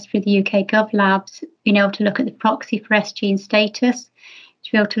processed through the UK Gov labs, being able to look at the proxy for S gene status,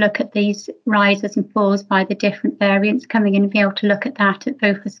 to be able to look at these rises and falls by the different variants coming in, and be able to look at that at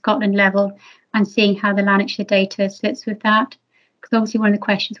both the Scotland level and seeing how the Lanarkshire data sits with that. Because obviously one of the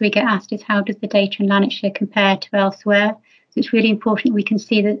questions we get asked is, how does the data in Lanarkshire compare to elsewhere? So it's really important we can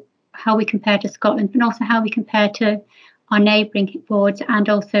see that how we compare to Scotland, but also how we compare to our neighbouring boards and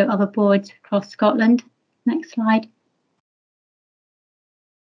also other boards across Scotland. Next slide.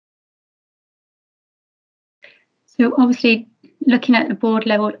 So obviously looking at the board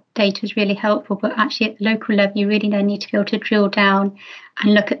level data is really helpful, but actually at the local level you really then need to be able to drill down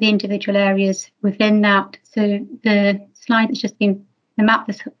and look at the individual areas within that. So the slide that's just been, the map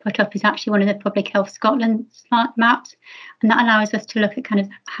that's put up is actually one of the Public Health Scotland maps, and that allows us to look at kind of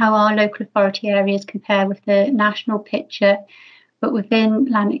how our local authority areas compare with the national picture. But within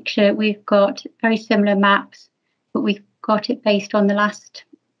Lanarkshire, we've got very similar maps, but we've got it based on the last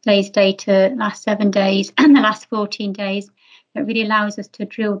day's data, last 7 days, and the last 14 days. It really allows us to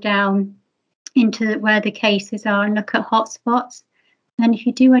drill down into where the cases are and look at hotspots. And if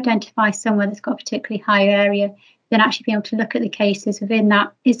you do identify somewhere that's got a particularly high area, then actually be able to look at the cases within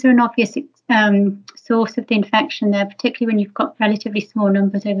that. Is there an obvious source of the infection there, particularly when you've got relatively small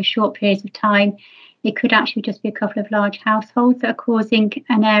numbers over short periods of time? It could actually just be a couple of large households that are causing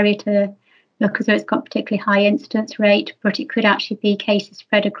an area to look as though it's got a particularly high incidence rate, but it could actually be cases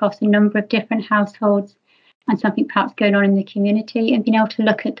spread across a number of different households and something perhaps going on in the community, and being able to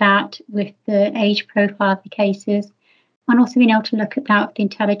look at that with the age profile of the cases, and also being able to look at that with the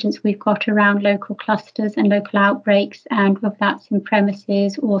intelligence we've got around local clusters and local outbreaks, and whether that's in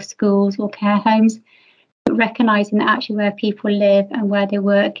premises or schools or care homes, but recognising that actually where people live and where they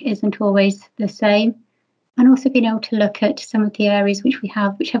work isn't always the same, and also being able to look at some of the areas which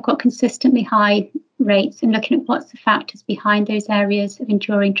have got consistently high rates, and looking at what's the factors behind those areas of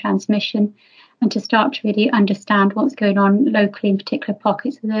enduring transmission, and to start to really understand what's going on locally in particular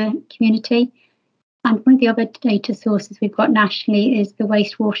pockets of the community. And one of the other data sources we've got nationally is the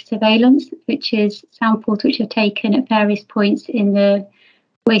wastewater surveillance, which is samples which are taken at various points in the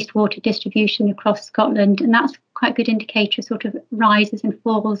wastewater distribution across Scotland. And that's quite a good indicator of sort of rises and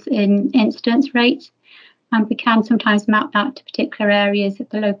falls in incidence rates. And we can sometimes map that to particular areas of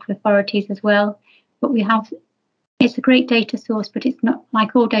the local authorities as well. But it's a great data source, but it's not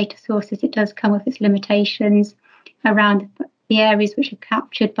like all data sources. It does come with its limitations around the areas which are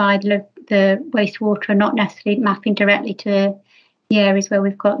captured by the wastewater are not necessarily mapping directly to the areas where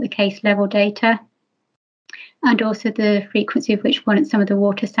we've got the case level data, and also the frequency of which some of the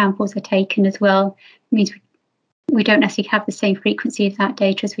water samples are taken as well. It means we don't necessarily have the same frequency of that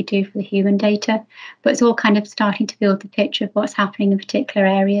data as we do for the human data, but it's all kind of starting to build the picture of what's happening in particular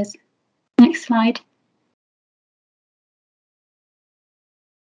areas. Next slide.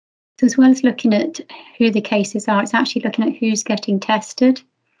 So as well as looking at who the cases are, it's actually looking at who's getting tested.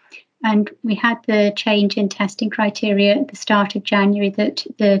 And we had the change in testing criteria at the start of January that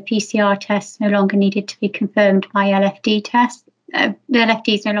the PCR tests no longer needed to be confirmed by LFD tests. The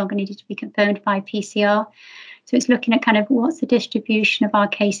LFDs no longer needed to be confirmed by PCR. So it's looking at kind of what's the distribution of our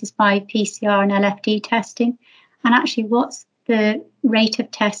cases by PCR and LFD testing, and actually what's the rate of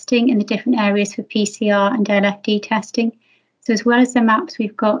testing in the different areas for PCR and LFD testing. So as well as the maps,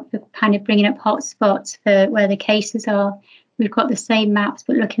 we've got the kind of bringing up hotspots for where the cases are. We've got the same maps,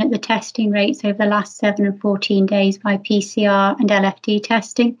 but looking at the testing rates over the last 7 and 14 days by PCR and LFD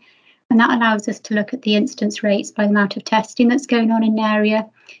testing. And that allows us to look at the incidence rates by the amount of testing that's going on in an area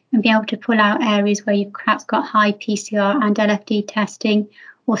and be able to pull out areas where you've perhaps got high PCR and LFD testing,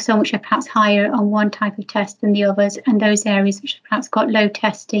 or some which are perhaps higher on one type of test than the others, and those areas which have perhaps got low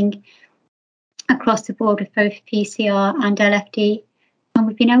testing across the board with both PCR and LFD. And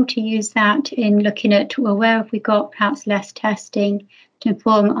we've been able to use that in looking at, well, where have we got perhaps less testing to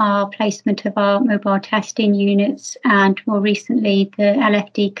inform our placement of our mobile testing units, and more recently the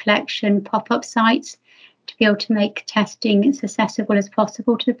LFD collection pop-up sites to be able to make testing as accessible as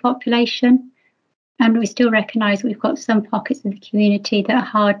possible to the population. And we still recognise that we've got some pockets of the community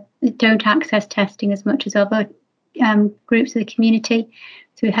that don't access testing as much as other groups of the community.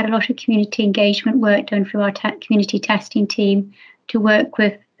 So we've had a lot of community engagement work done through our community testing team to work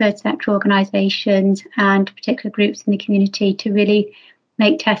with third sector organisations and particular groups in the community to really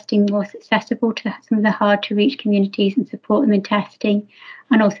make testing more accessible to some of the hard to reach communities and support them in testing,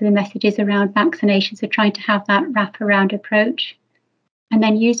 and also the messages around vaccinations. So trying to have that wraparound approach. And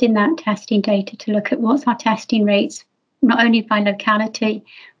then using that testing data to look at what's our testing rates, not only by locality,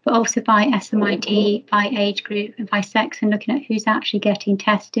 but also by SMID, by age group and by sex, and looking at who's actually getting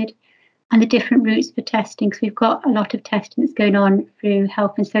tested and the different routes for testing. Because we've got a lot of testing that's going on through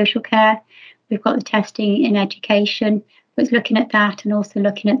health and social care. We've got the testing in education, but it's looking at that and also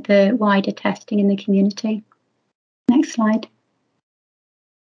looking at the wider testing in the community. Next slide.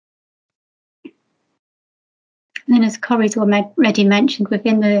 And then, as Corrie's already mentioned,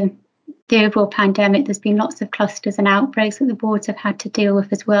 within the overall pandemic, there's been lots of clusters and outbreaks that the boards have had to deal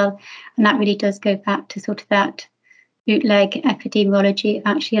with as well. And that really does go back to sort of that bootleg epidemiology of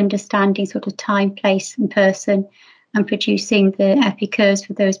actually understanding sort of time, place and person, and producing the epi curves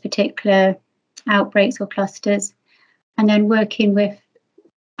for those particular outbreaks or clusters. And then working with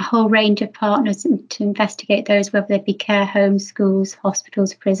a whole range of partners to investigate those, whether they be care homes, schools,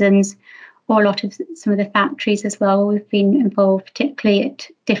 hospitals, prisons, or a lot of some of the factories as well. We've been involved, particularly at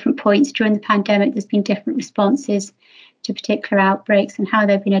different points during the pandemic. There's been different responses to particular outbreaks and how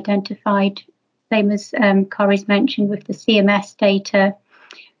they've been identified. Same as Corrie's mentioned with the CMS data,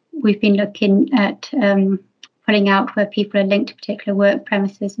 we've been looking at pulling out where people are linked to particular work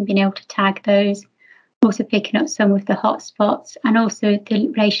premises and being able to tag those. Also picking up some of the hotspots, and also the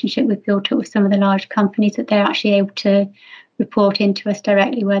relationship we've built up with some of the large companies that they're actually able to report into us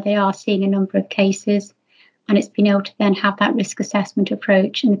directly where they are seeing a number of cases. And it's been able to then have that risk assessment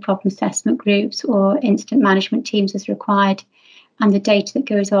approach in the problem assessment groups or incident management teams as required, and the data that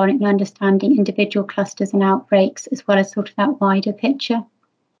goes on in understanding individual clusters and outbreaks, as well as sort of that wider picture.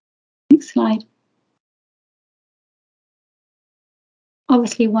 Next slide.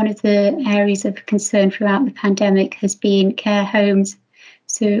 Obviously, one of the areas of concern throughout the pandemic has been care homes.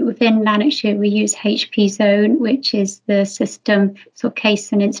 So within Lanarkshire, we use HP Zone, which is the system, sort of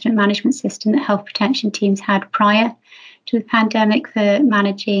case and incident management system that health protection teams had prior to the pandemic for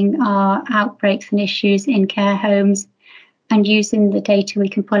managing our outbreaks and issues in care homes, and using the data we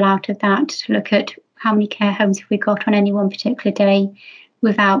can pull out of that to look at how many care homes have we got on any one particular day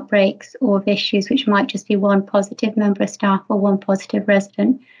with outbreaks or with issues which might just be one positive member of staff or one positive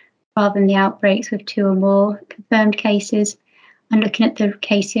resident, rather than the outbreaks with 2 or more confirmed cases, and looking at the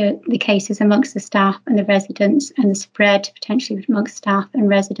cases amongst the staff and the residents and the spread potentially amongst staff and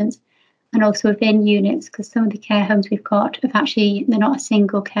residents, and also within units, because some of the care homes we've got have actually, they're not a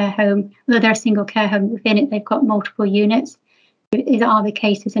single care home, although they're a single care home, within it they've got multiple units. Are the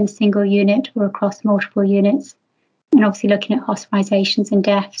cases in a single unit or across multiple units? And obviously looking at hospitalisations and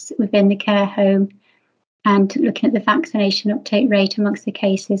deaths within the care home, and looking at the vaccination uptake rate amongst the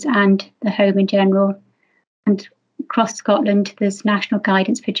cases and the home in general. And across Scotland, there's national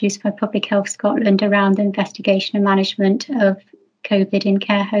guidance produced by Public Health Scotland around the investigation and management of COVID in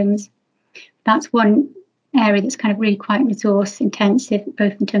care homes. That's one area that's kind of really quite resource intensive,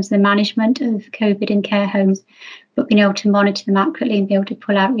 both in terms of the management of COVID in care homes, but being able to monitor them accurately and be able to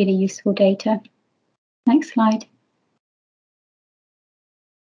pull out really useful data. Next slide.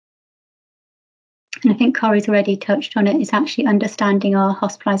 And I think Corrie's already touched on it, is actually understanding our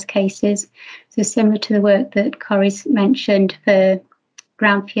hospitalised cases. So similar to the work that Corrie's mentioned for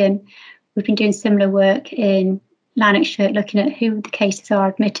Grampian, we've been doing similar work in Lanarkshire, looking at who the cases are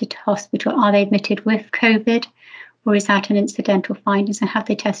admitted to hospital. Are they admitted with COVID, or is that an incidental finding? And have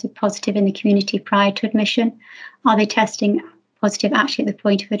they tested positive in the community prior to admission? Are they testing positive actually at the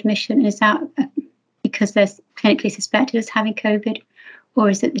point of admission? Is that because they're clinically suspected as having COVID? Or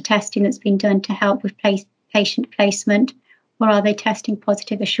is it the testing that's been done to help with patient placement? Or are they testing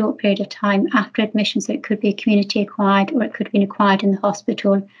positive a short period of time after admission? So it could be a community acquired, or it could have been acquired in the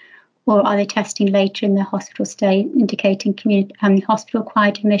hospital. Or are they testing later in the hospital stay, indicating community hospital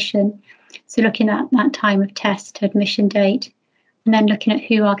acquired admission? So looking at that time of test to admission date, and then looking at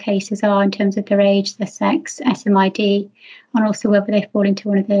who our cases are in terms of their age, their sex, SMID, and also whether they fall into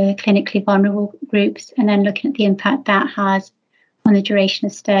one of the clinically vulnerable groups, and then looking at the impact that has on the duration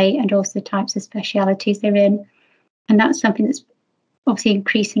of stay and also the types of specialities they're in. And that's something that's obviously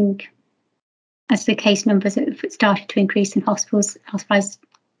increasing as the case numbers have started to increase in hospital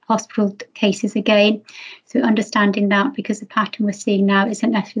cases again. So understanding that, because the pattern we're seeing now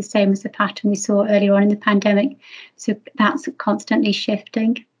isn't necessarily the same as the pattern we saw earlier on in the pandemic. So that's constantly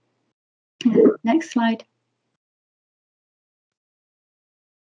shifting. Next slide.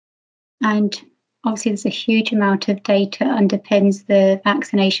 And obviously, there's a huge amount of data underpins the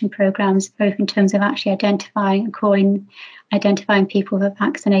vaccination programs, both in terms of actually identifying people with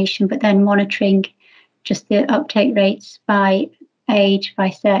vaccination, but then monitoring just the uptake rates by age, by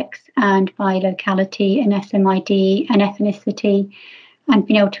sex, and by locality and SMID and ethnicity, and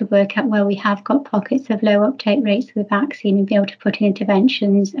being able to work out where we have got pockets of low uptake rates for the vaccine and be able to put in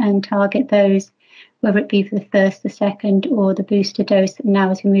interventions and target those, whether it be for the first, the second, or the booster dose. And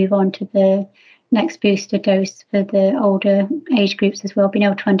now as we move on to the next booster dose for the older age groups as well, being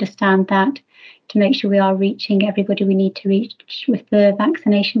able to understand that to make sure we are reaching everybody we need to reach with the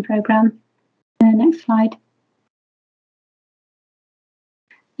vaccination programme. Next slide.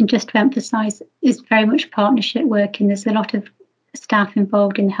 And just to emphasise, it's very much partnership working. There's a lot of staff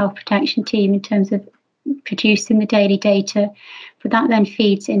involved in the health protection team in terms of producing the daily data, but that then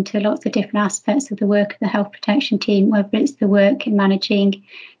feeds into lots of different aspects of the work of the health protection team, whether it's the work in managing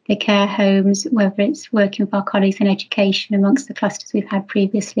the care homes, whether it's working with our colleagues in education amongst the clusters we've had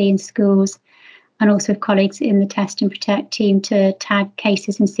previously in schools, and also colleagues in the test and protect team to tag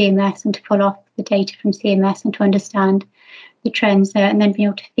cases in CMS and to pull off the data from CMS and to understand the trends there, and then being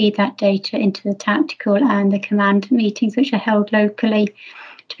able to feed that data into the tactical and the command meetings which are held locally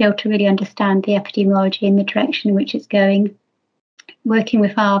to be able to really understand the epidemiology and the direction in which it's going. Working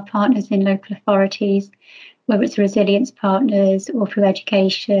with our partners in local authorities, whether it's resilience partners or through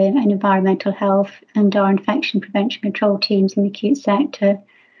education and environmental health, and our infection prevention control teams in the acute sector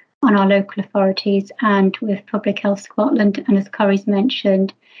on our local authorities, and with Public Health Scotland, and as Corrie's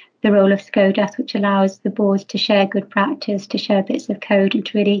mentioned, the role of SCODAS, which allows the boards to share good practice, to share bits of code, and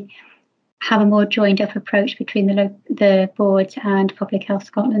to really have a more joined up approach between the boards and Public Health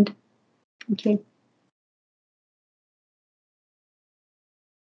Scotland. Thank you.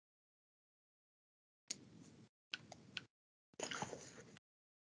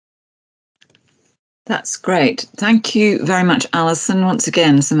 That's great. Thank you very much, Alison. Once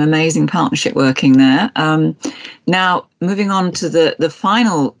again, some amazing partnership working there. Now, moving on to the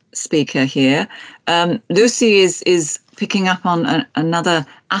final speaker here, Lucy is picking up on another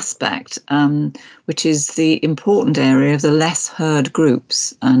aspect, which is the important area of the less heard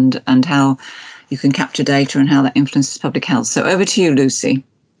groups and how you can capture data and how that influences public health. So over to you, Lucy.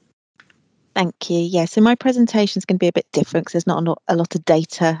 Thank you. Yeah, so my presentation is going to be a bit different because there's not a lot of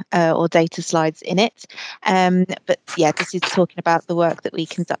data or data slides in it. But yeah, this is talking about the work that we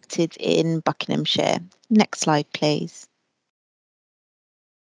conducted in Buckinghamshire. Next slide, please.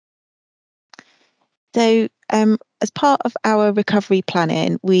 So as part of our recovery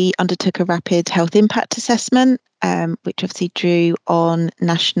planning, we undertook a rapid health impact assessment, which obviously drew on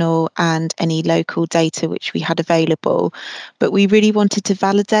national and any local data which we had available. But we really wanted to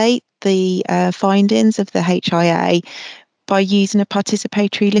validate the findings of the HIA by using a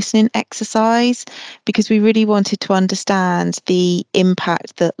participatory listening exercise, because we really wanted to understand the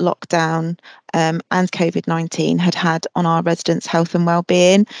impact that lockdown and COVID-19 had on our residents' health and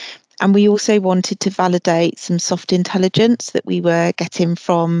wellbeing. And we also wanted to validate some soft intelligence that we were getting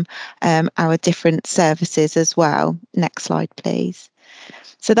from our different services as well. Next slide, please.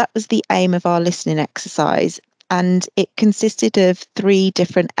 So that was the aim of our listening exercise. And it consisted of 3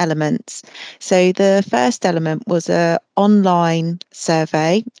 different elements. So the first element was an online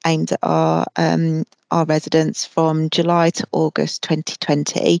survey aimed at our residents from July to August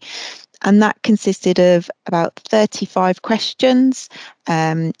 2020. And that consisted of about 35 questions.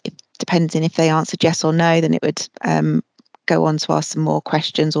 Depending if they answered yes or no, then it would go on to ask some more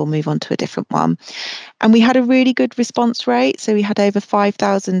questions or move on to a different one. And we had a really good response rate. So we had over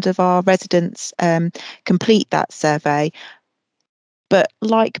 5,000 of our residents complete that survey. But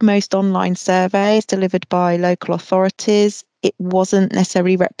like most online surveys delivered by local authorities, it wasn't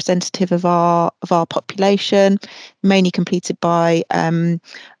necessarily representative of our population, mainly completed by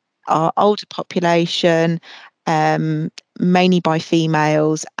our older population, mainly by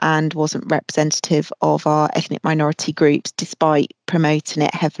females, and wasn't representative of our ethnic minority groups, despite promoting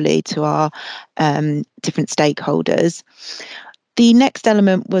it heavily to our different stakeholders. The next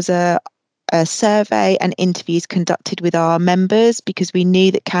element was a survey and interviews conducted with our members, because we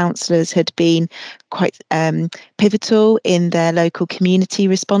knew that councillors had been quite pivotal in their local community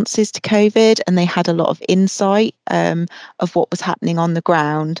responses to COVID, and they had a lot of insight of what was happening on the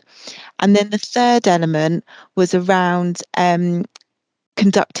ground. And then the third element was around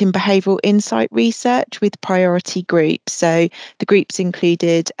conducting behavioural insight research with priority groups. So the groups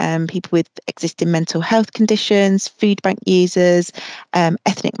included people with existing mental health conditions, food bank users,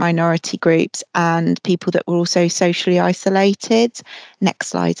 ethnic minority groups, and people that were also socially isolated. Next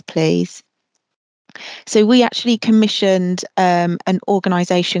slide, please. So we actually commissioned an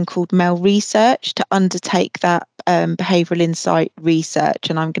organisation called Mel Research to undertake that behavioural insight research,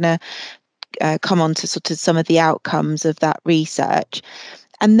 and I'm going to come on to sort of some of the outcomes of that research.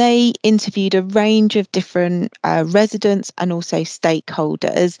 And they interviewed a range of different residents and also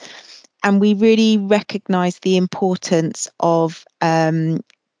stakeholders. And we really recognised the importance of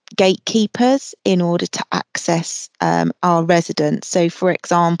gatekeepers in order to access our residents. So, for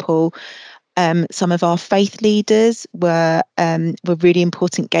example, some of our faith leaders were really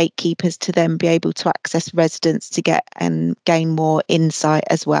important gatekeepers to then be able to access residents to get and gain more insight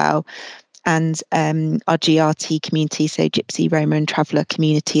as well. And our GRT community, so Gypsy, Roma and Traveller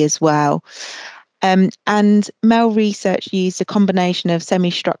community as well. And Mel Research used a combination of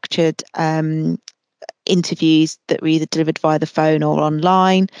semi-structured interviews that were either delivered via the phone or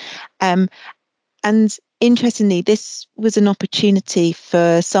online. And interestingly, this was an opportunity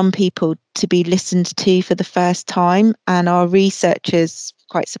for some people to be listened to for the first time. And our researchers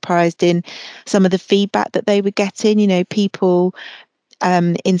were quite surprised in some of the feedback that they were getting. You know, people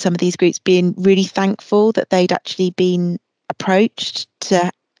in some of these groups being really thankful that they'd actually been approached to,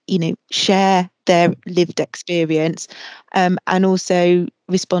 you know, share their lived experience, and also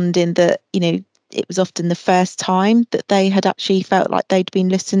responding that, you know, it was often the first time that they had actually felt like they'd been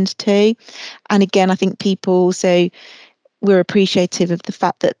listened to. And again, I think people also were appreciative of the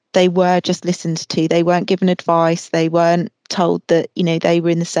fact that they were just listened to. They weren't given advice. They weren't told that, you know, they were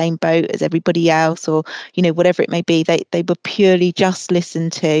in the same boat as everybody else, or, you know, whatever it may be. They were purely just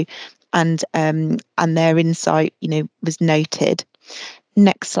listened to, and their insight, you know, was noted.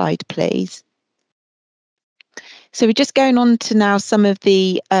 Next slide, please. So we're just going on to now some of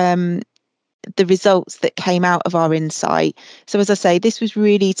the results that came out of our insight. So as I say, this was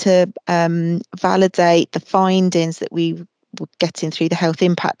really to validate the findings that we were getting through the health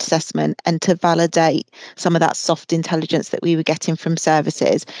impact assessment, and to validate some of that soft intelligence that we were getting from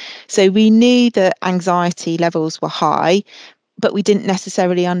services. So we knew that anxiety levels were high, but we didn't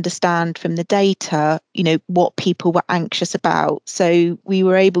necessarily understand from the data, you know, what people were anxious about. So we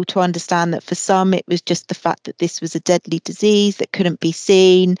were able to understand that for some, it was just the fact that this was a deadly disease that couldn't be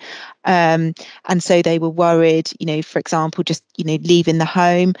seen. And so they were worried, you know, for example, just, you know, leaving the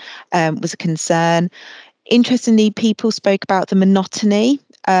home was a concern. Interestingly, people spoke about the monotony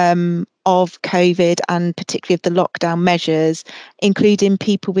of COVID, and particularly of the lockdown measures, including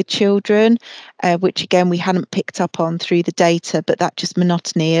people with children, which again we hadn't picked up on through the data, but that just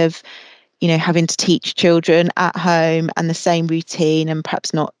monotony of, you know, having to teach children at home and the same routine, and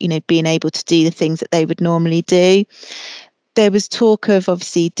perhaps not, you know, being able to do the things that they would normally do. There was talk of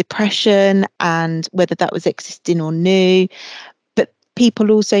obviously depression and whether that was existing or new.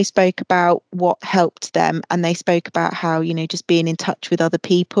 People also spoke about what helped them, and they spoke about how, you know, just being in touch with other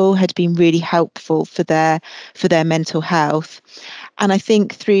people had been really helpful for their mental health. And I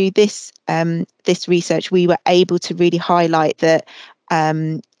think through this this research, we were able to really highlight that,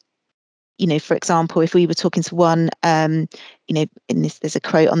 for example, if we were talking to one, in this, there's a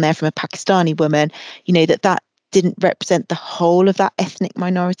quote on there from a Pakistani woman, that didn't represent the whole of that ethnic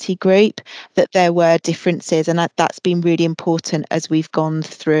minority group, that there were differences. And that's been really important as we've gone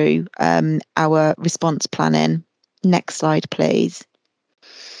through our response planning. Next slide, please.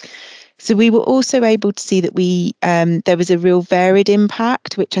 So we were also able to see that there was a real varied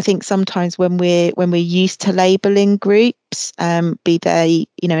impact, which I think sometimes when we're used to labelling groups, be they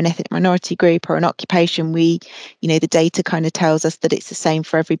an ethnic minority group or an occupation, the data kind of tells us that it's the same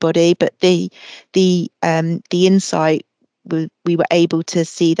for everybody. But the insight, we were able to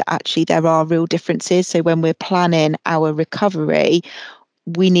see that actually there are real differences. So when we're planning our recovery,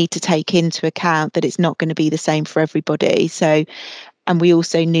 we need to take into account that it's not going to be the same for everybody. And we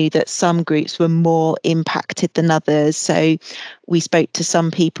also knew that some groups were more impacted than others. So we spoke to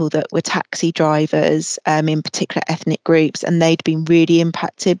some people that were taxi drivers, in particular ethnic groups, and they'd been really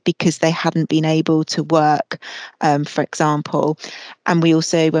impacted because they hadn't been able to work, for example. And we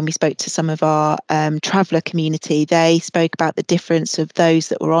also, when we spoke to some of our traveller community, they spoke about the difference of those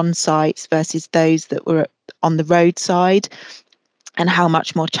that were on sites versus those that were on the roadside, and how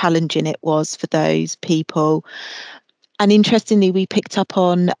much more challenging it was for those people. And interestingly, we picked up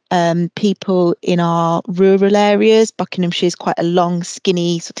on people in our rural areas. Buckinghamshire is quite a long,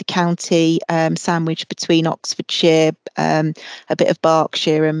 skinny sort of county, sandwiched between Oxfordshire, a bit of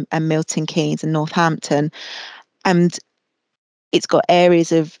Berkshire and Milton Keynes and Northampton. And it's got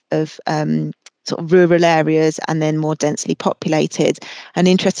areas of sort of rural areas and then more densely populated. And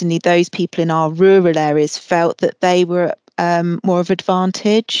interestingly, those people in our rural areas felt that they were more of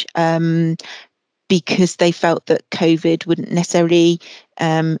advantage, because they felt that COVID wouldn't necessarily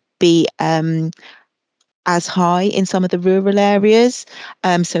be as high in some of the rural areas.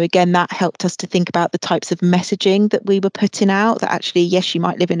 So again, that helped us to think about the types of messaging that we were putting out, that actually, yes, you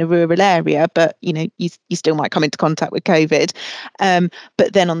might live in a rural area, but you still might come into contact with COVID.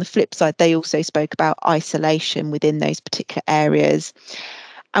 But then on the flip side, they also spoke about isolation within those particular areas.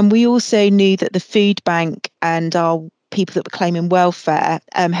 And we also knew that the food bank and our people that were claiming welfare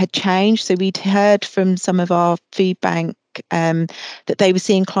had changed. So we'd heard from some of our food bank that they were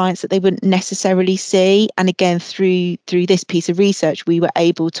seeing clients that they wouldn't necessarily see. And again, through this piece of research, we were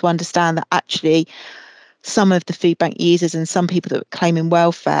able to understand that actually some of the food bank users and some people that were claiming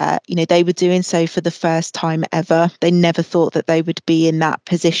welfare, they were doing so for the first time ever. They never thought that they would be in that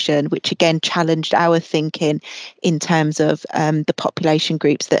position, which again challenged our thinking in terms of the population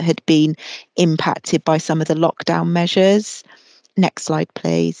groups that had been impacted by some of the lockdown measures. Next slide,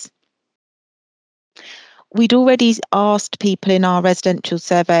 please. We'd already asked people in our residential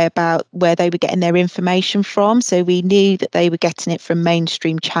survey about where they were getting their information from. So we knew that they were getting it from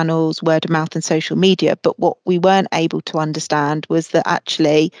mainstream channels, word of mouth and social media. But what we weren't able to understand was that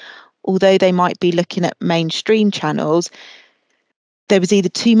actually, although they might be looking at mainstream channels, there was either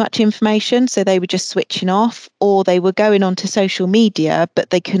too much information, so they were just switching off, or they were going on to social media, but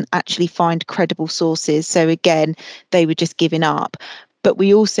they couldn't actually find credible sources. So again, they were just giving up. But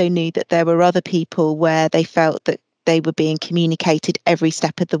we also knew that there were other people where they felt that they were being communicated every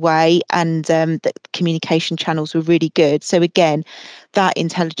step of the way, and that communication channels were really good. So again, that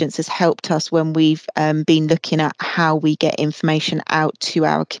intelligence has helped us when we've been looking at how we get information out to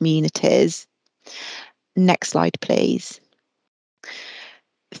our communities. Next slide, please.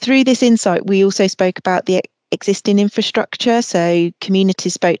 Through this insight, we also spoke about the existing infrastructure. So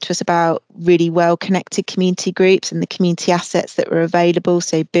communities spoke to us about really well connected community groups and the community assets that were available.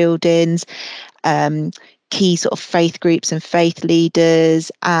 So buildings, key sort of faith groups and faith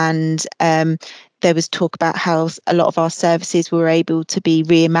leaders. And there was talk about how a lot of our services were able to be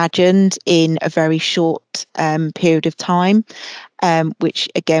reimagined in a very short period of time, which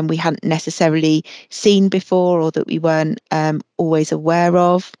again, we hadn't necessarily seen before or that we weren't always aware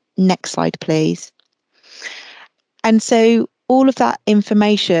of. Next slide, please. And so all of that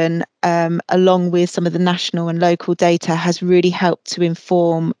information, along with some of the national and local data, has really helped to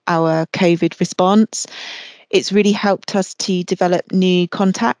inform our COVID response. It's really helped us to develop new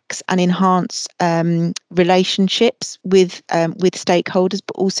contacts and enhance relationships with stakeholders,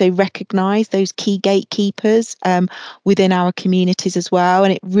 but also recognise those key gatekeepers within our communities as well.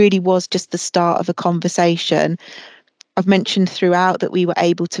 And it really was just the start of a conversation. I've mentioned throughout that we were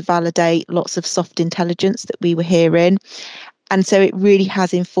able to validate lots of soft intelligence that we were hearing. And so it really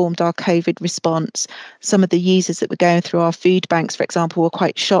has informed our COVID response. Some of the users that were going through our food banks, for example, were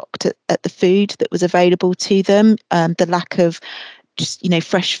quite shocked at the food that was available to them, the lack of just,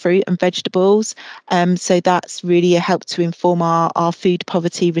 fresh fruit and vegetables. So that's really a help to inform our food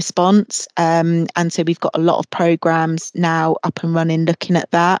poverty response. And so we've got a lot of programs now up and running looking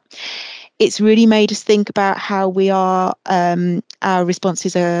at that. It's really made us think about how we are, our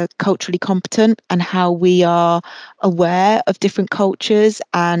responses are culturally competent, and how we are aware of different cultures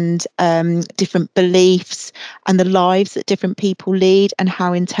and different beliefs and the lives that different people lead, and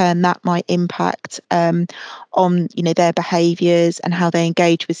how in turn that might impact on their behaviours and how they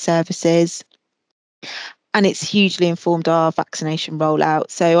engage with services. And it's hugely informed our vaccination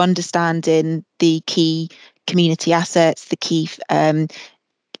rollout. So understanding the key community assets, the key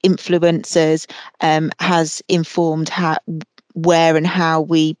influencers, has informed where and how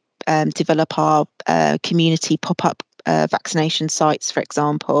we develop our community pop-up vaccination sites, for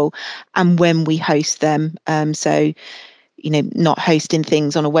example, and when we host them. So, not hosting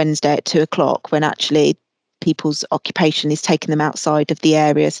things on a Wednesday at 2:00 when actually people's occupation is taking them outside of the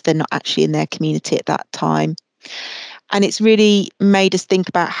area, so they're not actually in their community at that time. And it's really made us think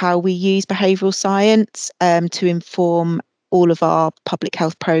about how we use behavioural science to inform all of our public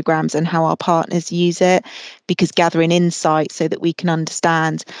health programs and how our partners use it, because gathering insight so that we can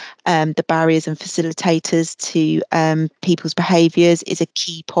understand the barriers and facilitators to people's behaviours is a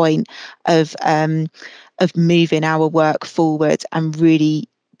key point of moving our work forward and really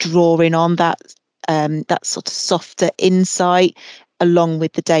drawing on that sort of softer insight along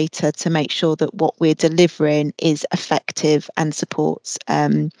with the data to make sure that what we're delivering is effective and supports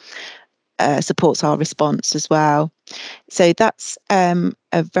our response as well. So that's a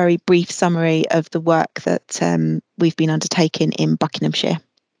very brief summary of the work that we've been undertaking in Buckinghamshire.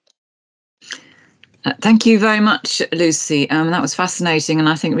 Thank you very much, Lucy. That was fascinating, and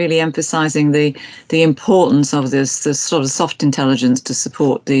I think really emphasising the importance of this sort of soft intelligence to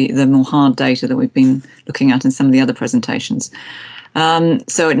support the more hard data that we've been looking at in some of the other presentations.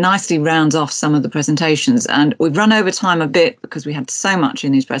 So it nicely rounds off some of the presentations, and we've run over time a bit because we had so much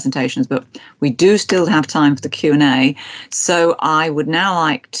in these presentations, but we do still have time for the Q&A. So I would now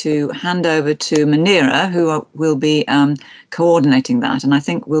like to hand over to Manira, who will be coordinating that, and I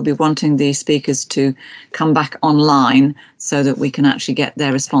think we'll be wanting the speakers to come back online so that we can actually get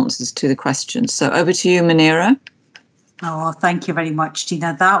their responses to the questions. So over to you, Manira. Oh, thank you very much,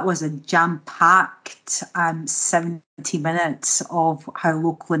 Gina. That was a jam-packed 70 minutes of how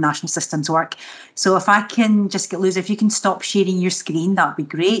local and national systems work. So if I can just get Luz, if you can stop sharing your screen, that'd be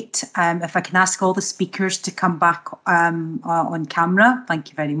great. If I can ask all the speakers to come back on camera, thank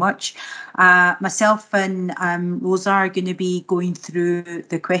you very much. Myself and Rosa are going to be going through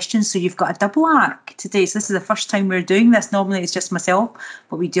the questions. So you've got a double act today. So this is the first time we're doing this. Normally it's just myself,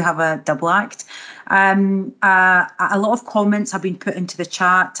 but we do have a double act. A lot of comments have been put into the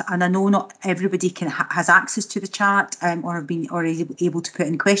chat, and I know not everybody has access to the chat or is able to put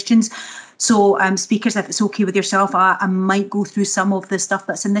in questions. So speakers, if it's okay with yourself, I might go through some of the stuff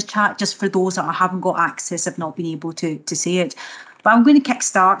that's in the chat just for those that haven't got access, have not been able to say it. But I'm going to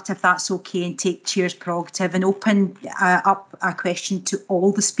kickstart, if that's okay, and take Chair's prerogative and open up a question to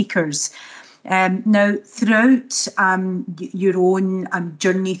all the speakers. Now, throughout your own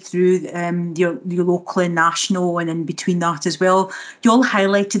journey through your local and national, and in between that as well, you all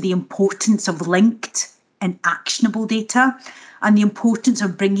highlighted the importance of linked and actionable data, and the importance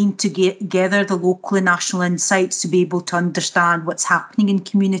of bringing together the local and national insights to be able to understand what's happening in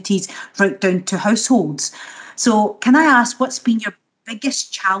communities right down to households. So can I ask, what's been your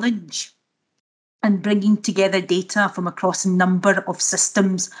biggest challenge in bringing together data from across a number of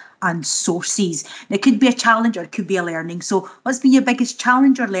systems and sources? It could be a challenge or it could be a learning. So what's been your biggest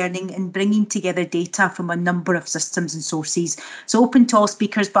challenge or learning in bringing together data from a number of systems and sources? So open to all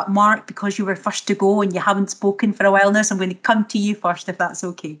speakers, but Mark, because you were first to go and you haven't spoken for a while now, so I'm going to come to you first, if that's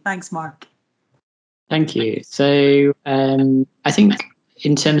okay. Thanks, Mark. Thank you. So I think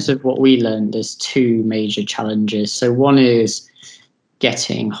in terms of what we learned, there's two major challenges. So one is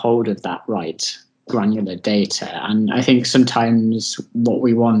getting hold of that right granular data. And I think sometimes what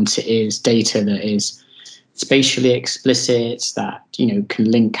we want is data that is spatially explicit, that,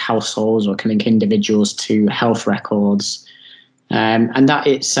 can link households or can link individuals to health records. And that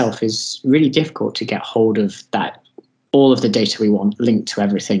itself is really difficult to get hold of, that all of the data we want linked to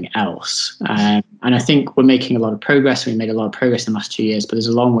everything else. And I think we're making a lot of progress. We made a lot of progress in the last 2 years, but there's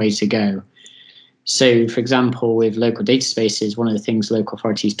a long way to go. So, for example, with local data spaces, one of the things local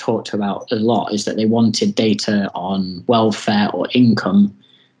authorities talked about a lot is that they wanted data on welfare or income,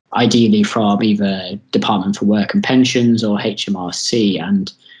 ideally from either Department for Work and Pensions or HMRC.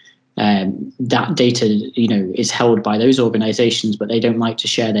 And that data, is held by those organisations, but they don't like to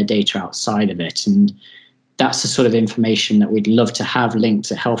share their data outside of it. And that's the sort of information that we'd love to have linked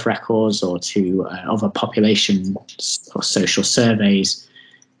to health records or to other population or social surveys.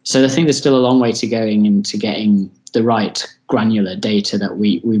 So I think there's still a long way to going into getting the right granular data that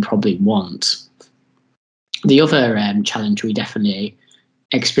we probably want. The other challenge we definitely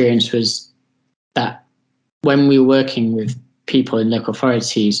experienced was that when we were working with people in local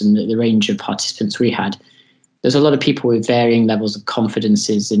authorities and the range of participants we had, there's a lot of people with varying levels of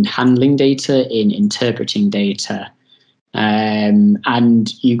confidences in handling data, in interpreting data.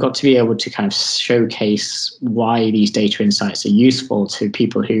 And you've got to be able to kind of showcase why these data insights are useful to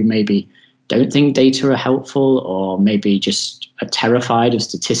people who maybe don't think data are helpful or maybe just are terrified of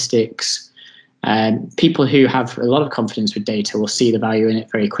statistics. People who have a lot of confidence with data will see the value in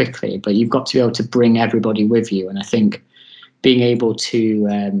it very quickly, but you've got to be able to bring everybody with you. And I think being able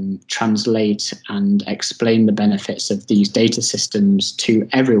to translate and explain the benefits of these data systems to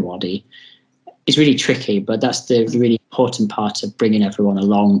everybody is really tricky, but that's the really important part of bringing everyone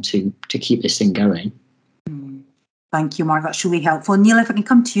along to keep this thing going. Thank you, Mark. That's really helpful. Neil, if I can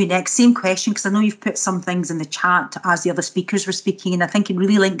come to you next, same question, because I know you've put some things in the chat as the other speakers were speaking, and I think it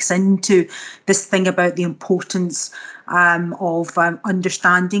really links into this thing about the importance of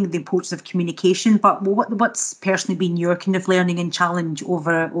understanding, the importance of communication. But what's personally been your kind of learning and challenge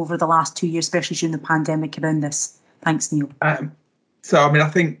over the last 2 years, especially during the pandemic, around this? Thanks, Neil. So, I mean, I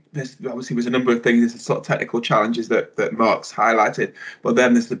think there's obviously was a number of things. There's the sort of technical challenges that Mark's highlighted, but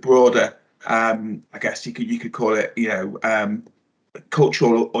then there's the broader, I guess you could call it,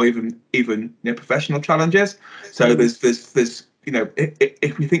 cultural or even professional challenges. So there's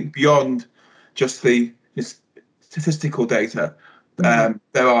if we think beyond just the statistical data,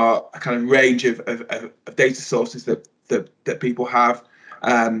 there are a kind of range of data sources that people have.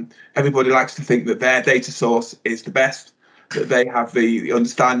 Everybody likes to think that their data source is the best, that they have the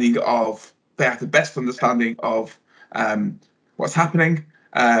understanding of, they have the best understanding of what's happening,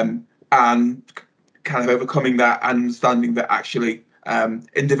 and kind of overcoming that and understanding that actually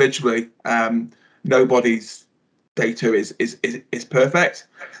individually nobody's data is perfect,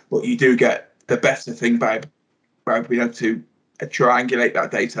 but you do get the better thing by being able to triangulate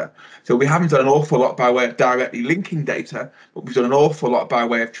that data. So we haven't done an awful lot by way of directly linking data, but we've done an awful lot by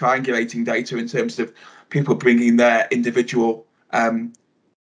way of triangulating data in terms of people bringing their individual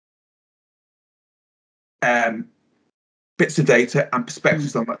bits of data and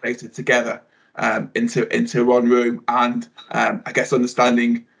perspectives on that data together into one room, and I guess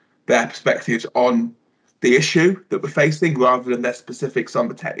understanding their perspectives on the issue that we're facing rather than their specifics on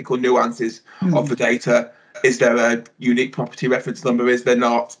the technical nuances of the data. Is there a unique property reference number? Is there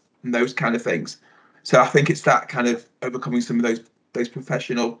not? And those kind of things. So I think it's that kind of overcoming some of those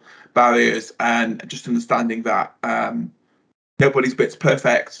professional barriers and just understanding that nobody's bit's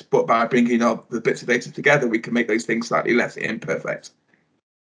perfect, but by bringing all the bits of data together, we can make those things slightly less imperfect.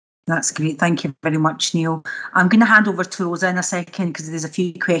 That's great. Thank you very much, Neil. I'm going to hand over to Rosa in a second because there's a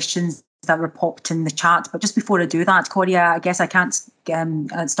few questions that were popped in the chat. But just before I do that, Corey, I guess I can't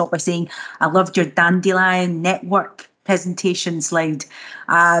stop by saying I loved your dandelion network presentation slide.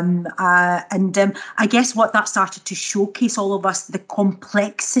 And I guess what that started to showcase all of us, the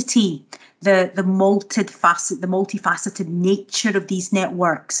complexity, the multifaceted nature of these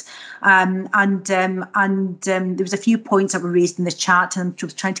networks. And there was a few points that were raised in the chat, and I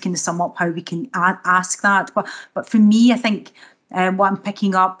was trying to kind of sum up how we can ask that. But for me, I think what I'm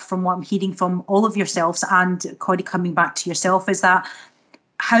picking up from what I'm hearing from all of yourselves, and Corey, coming back to yourself, is that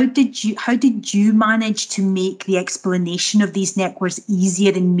how did you manage to make the explanation of these networks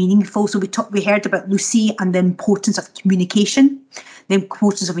easier and meaningful? So we heard about Lucy and the importance of communication, the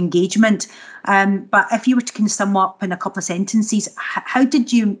importance of engagement. But if you were to kind of sum up in a couple of sentences, how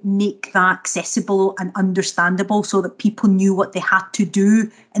did you make that accessible and understandable so that people knew what they had to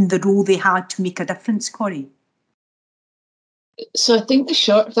do and the role they had to make a difference, Corey? So I think the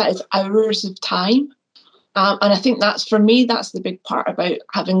short of that is hours of time. And I think that's the big part about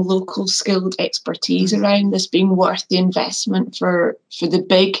having local skilled expertise around this being worth the investment for the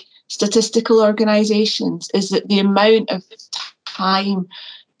big statistical organisations, is that the amount of time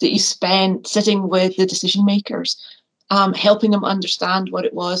that you spent sitting with the decision makers, helping them understand what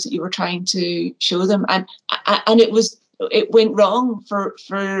it was that you were trying to show them. And it went wrong for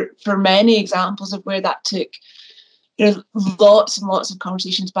many examples of where that took. There's lots and lots of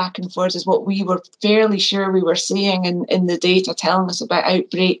conversations back and forth is what we were fairly sure we were seeing in the data telling us about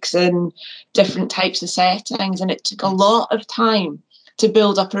outbreaks in different types of settings. And it took a lot of time to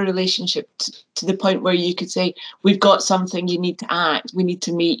build up a relationship to the point where you could say, we've got something, you need to act, we need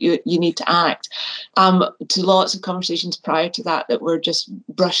to meet you, you need to act. To lots of conversations prior to that were just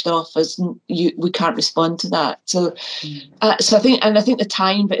brushed off as we can't respond to that. So I think the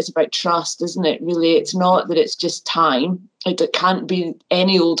time bit is about trust, isn't it? Really, it's not that it's just time. It can't be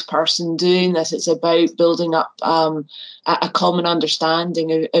any old person doing this. It's about building up a common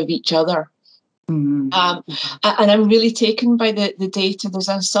understanding of each other. And I'm really taken by the data. There's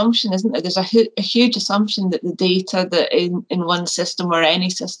an assumption, isn't there? There's a huge assumption that the data that in one system or any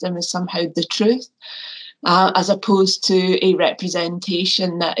system is somehow the truth, as opposed to a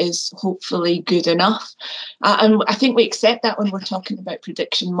representation that is hopefully good enough. And I think we accept that when we're talking about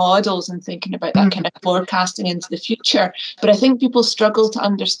prediction models and thinking about that kind of forecasting into the future. But I think people struggle to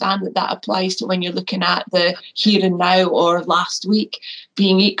understand that applies to when you're looking at the here and now or last week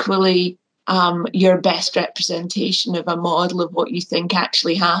being equally your best representation of a model of what you think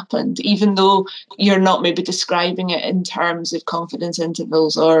actually happened, even though you're not maybe describing it in terms of confidence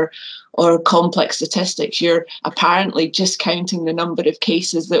intervals or complex statistics. You're apparently just counting the number of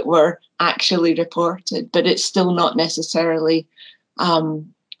cases that were actually reported, but it's still not necessarily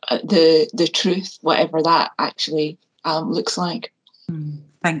the truth, whatever that actually looks like.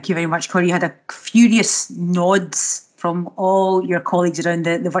 Thank you very much, Corey. You had a furious nods from all your colleagues around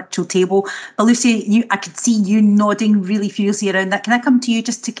the virtual table. But Lucy, I could see you nodding really furiously around that. Can I come to you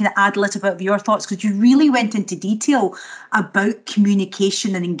just to kind of add a little bit of your thoughts? Because you really went into detail about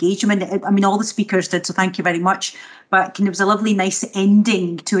communication and engagement. I mean, all the speakers did, so thank you very much. But it was a lovely, nice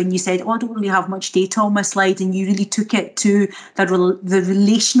ending to when you said, I don't really have much data on my slide, and you really took it to the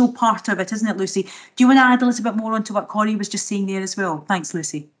relational part of it, isn't it, Lucy? Do you want to add a little bit more onto what Corey was just saying there as well? Thanks,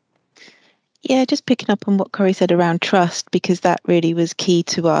 Lucy. Yeah, just picking up on what Corey said around trust, because that really was key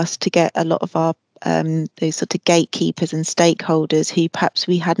to us to get a lot of our those sort of gatekeepers and stakeholders who perhaps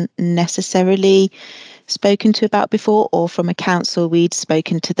we hadn't necessarily spoken to about before, or from a council we'd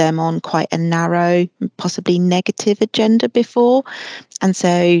spoken to them on quite a narrow, possibly negative agenda before. And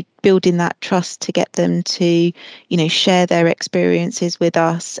so building that trust to get them to, share their experiences with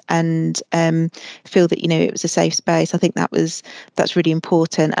us and feel that, it was a safe space. I think that's really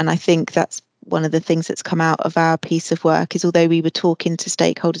important. And I think that's one of the things that's come out of our piece of work is, although we were talking to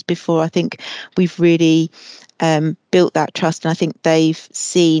stakeholders before, I think we've really built that trust, and I think they've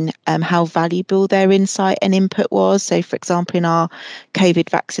seen how valuable their insight and input was. So, for example, in our COVID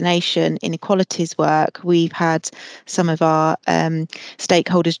vaccination inequalities work, we've had some of our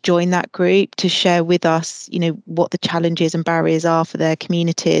stakeholders join that group to share with us, what the challenges and barriers are for their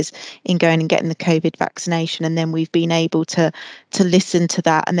communities in going and getting the COVID vaccination, and then we've been able to listen to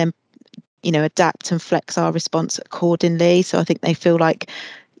that and then adapt and flex our response accordingly. So I think they feel like,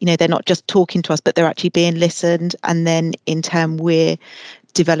 they're not just talking to us, but they're actually being listened. And then in turn, we're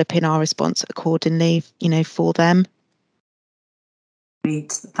developing our response accordingly, for them.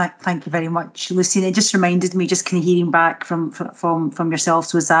 Great. Thank you very much, Lucy. It just reminded me, just kind of hearing back from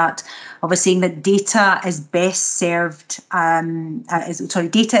yourselves, was that I was saying that data is best served,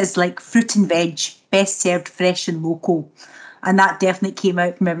 data is like fruit and veg, best served fresh and local. And that definitely came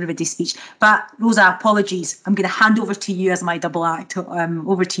out from everybody's speech. But Rosa, apologies. I'm going to hand over to you as my double act.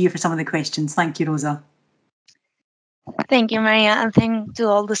 Over to you for some of the questions. Thank you, Rosa. Thank you, Maria, and thank to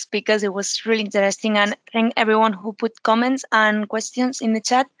all the speakers. It was really interesting, and thank everyone who put comments and questions in the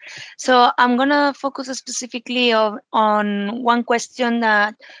chat. So I'm going to focus specifically on one question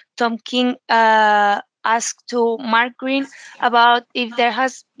that Tom King asked to Mark Green about if there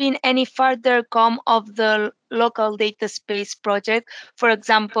has been any further come of the local data space project, for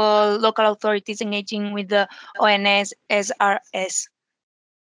example, local authorities engaging with the ONS SRS.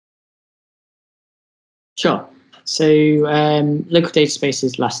 Sure. So local data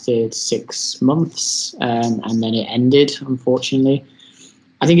spaces lasted 6 months and then it ended, unfortunately.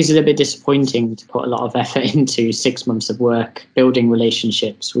 I think it's a little bit disappointing to put a lot of effort into 6 months of work building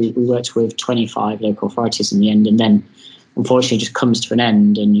relationships. We worked with 25 local authorities in the end, and then unfortunately it just comes to an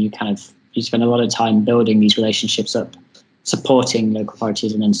end, and you spend a lot of time building these relationships up, supporting local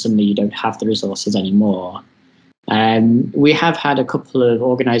authorities, and then suddenly you don't have the resources anymore. We have had a couple of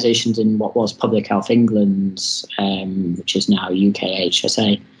organisations in what was Public Health England, which is now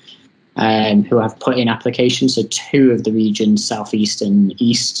UKHSA, who have put in applications. So 2 of the regions, south east and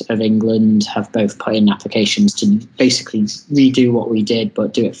east of England, have both put in applications to basically redo what we did,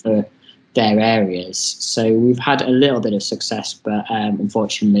 but do it for their areas. So we've had a little bit of success, but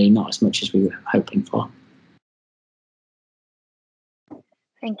unfortunately not as much as we were hoping for.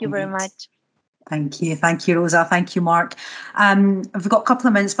 Thank you very much. Thank you, Rosa. Thank you, Mark. We've got a couple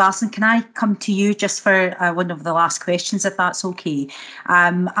of minutes, Alison. Can I come to you just for one of the last questions, if that's okay?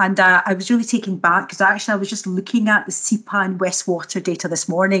 I was really taken back because actually I was just looking at the SEPA and wastewater data this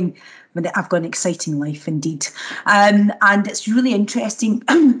morning. I've got an exciting life indeed. And it's really interesting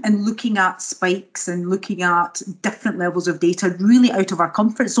in looking at spikes and looking at different levels of data, really out of our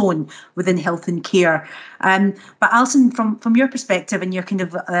comfort zone within health and care. But Alison, from your perspective and your kind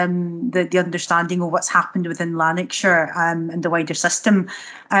of the understanding of what's happened within Lanarkshire and the wider system,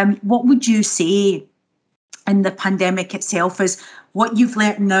 what would you say in the pandemic itself is what you've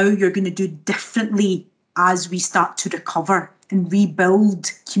learnt now you're going to do differently as we start to recover and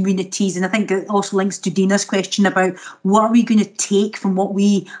rebuild communities? And I think it also links to Dina's question about what are we going to take from what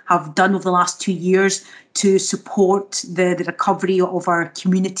we have done over the last 2 years to support the recovery of our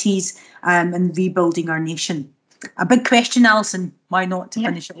communities and rebuilding our nation. A big question, Alison. Why not to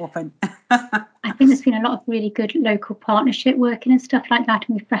finish it off in? I think there's been a lot of really good local partnership working and stuff like that.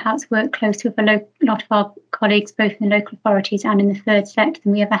 And we've perhaps worked closely with a lot of our colleagues, both in the local authorities and in the third sector,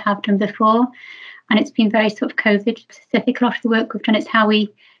 than we ever have done before. And it's been very sort of COVID specific. A lot of the work we've done, it's how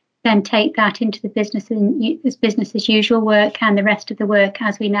we then take that into the business as usual work and the rest of the work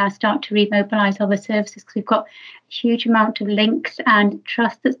as we now start to remobilise other services, because we've got a huge amount of links and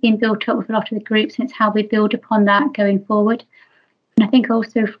trust that's been built up with a lot of the groups, and it's how we build upon that going forward. And I think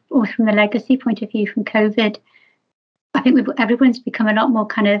also from the legacy point of view from COVID, I think everyone's become a lot more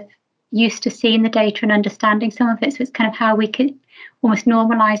kind of used to seeing the data and understanding some of it. So it's kind of how we could almost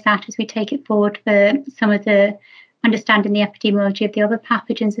normalise that as we take it forward for some of the understanding the epidemiology of the other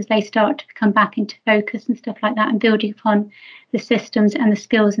pathogens as they start to come back into focus and stuff like that, and building upon the systems and the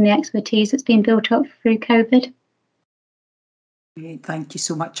skills and the expertise that's been built up through COVID. Great. Thank you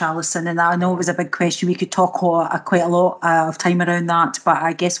so much, Alison. And I know it was a big question. We could talk quite a lot of time around that, but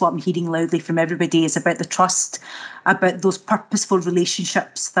I guess what I'm hearing loudly from everybody is about the trust, about those purposeful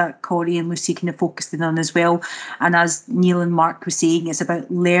relationships that Corey and Lucy kind of focused in on as well. And as Neil and Mark were saying, it's about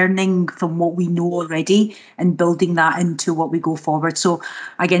learning from what we know already and building that into what we go forward. So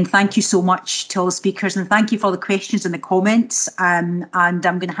again, thank you so much to all the speakers, and thank you for all the questions and the comments. And I'm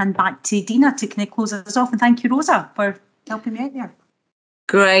going to hand back to Dina to kind of close us off. And thank you, Rosa, for helping me out there.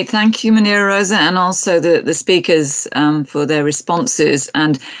 Great, thank you, Munira, Rosa, and also the speakers for their responses.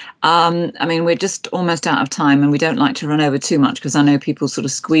 And I mean, we're just almost out of time, and we don't like to run over too much because I know people sort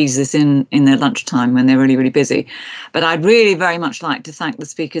of squeeze this in their lunchtime when they're really, really busy. But I'd really very much like to thank the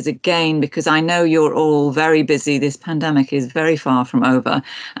speakers again, because I know you're all very busy. This pandemic is very far from over,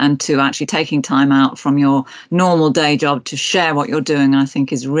 and to actually taking time out from your normal day job to share what you're doing, I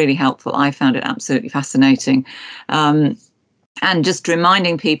think is really helpful. I found it absolutely fascinating. And just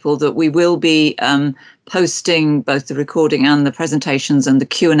reminding people that we will be posting both the recording and the presentations and the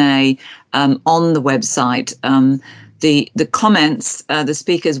Q&A on the website. The comments, the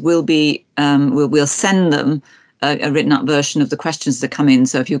speakers will be, we'll send them a written up version of the questions that come in.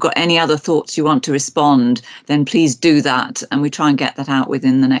 So if you've got any other thoughts you want to respond, then please do that. And we try and get that out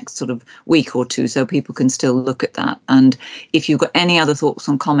within the next sort of week or two so people can still look at that. And if you've got any other thoughts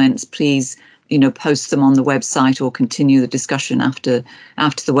or comments, please post them on the website or continue the discussion after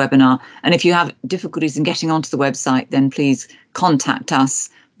the webinar. And if you have difficulties in getting onto the website, then please contact us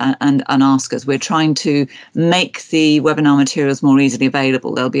and ask us. We're trying to make the webinar materials more easily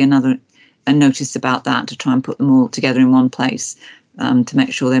available. There'll be a notice about that to try and put them all together in one place to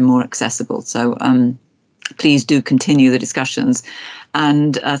make sure they're more accessible. So please do continue the discussions.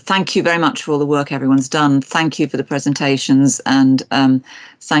 And thank you very much for all the work everyone's done. Thank you for the presentations, and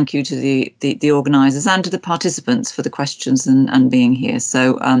thank you to the organisers and to the participants for the questions and being here.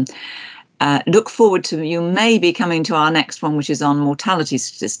 So look forward to you maybe coming to our next one, which is on mortality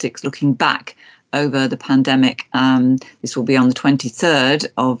statistics, looking back over the pandemic. This will be on the 23rd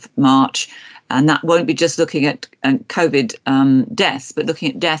of March. And that won't be just looking at COVID deaths, but looking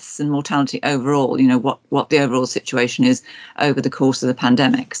at deaths and mortality overall, what the overall situation is over the course of the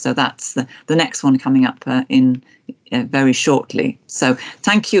pandemic. So that's the next one coming up in very shortly. So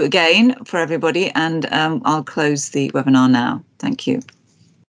thank you again for everybody, and I'll close the webinar now. Thank you.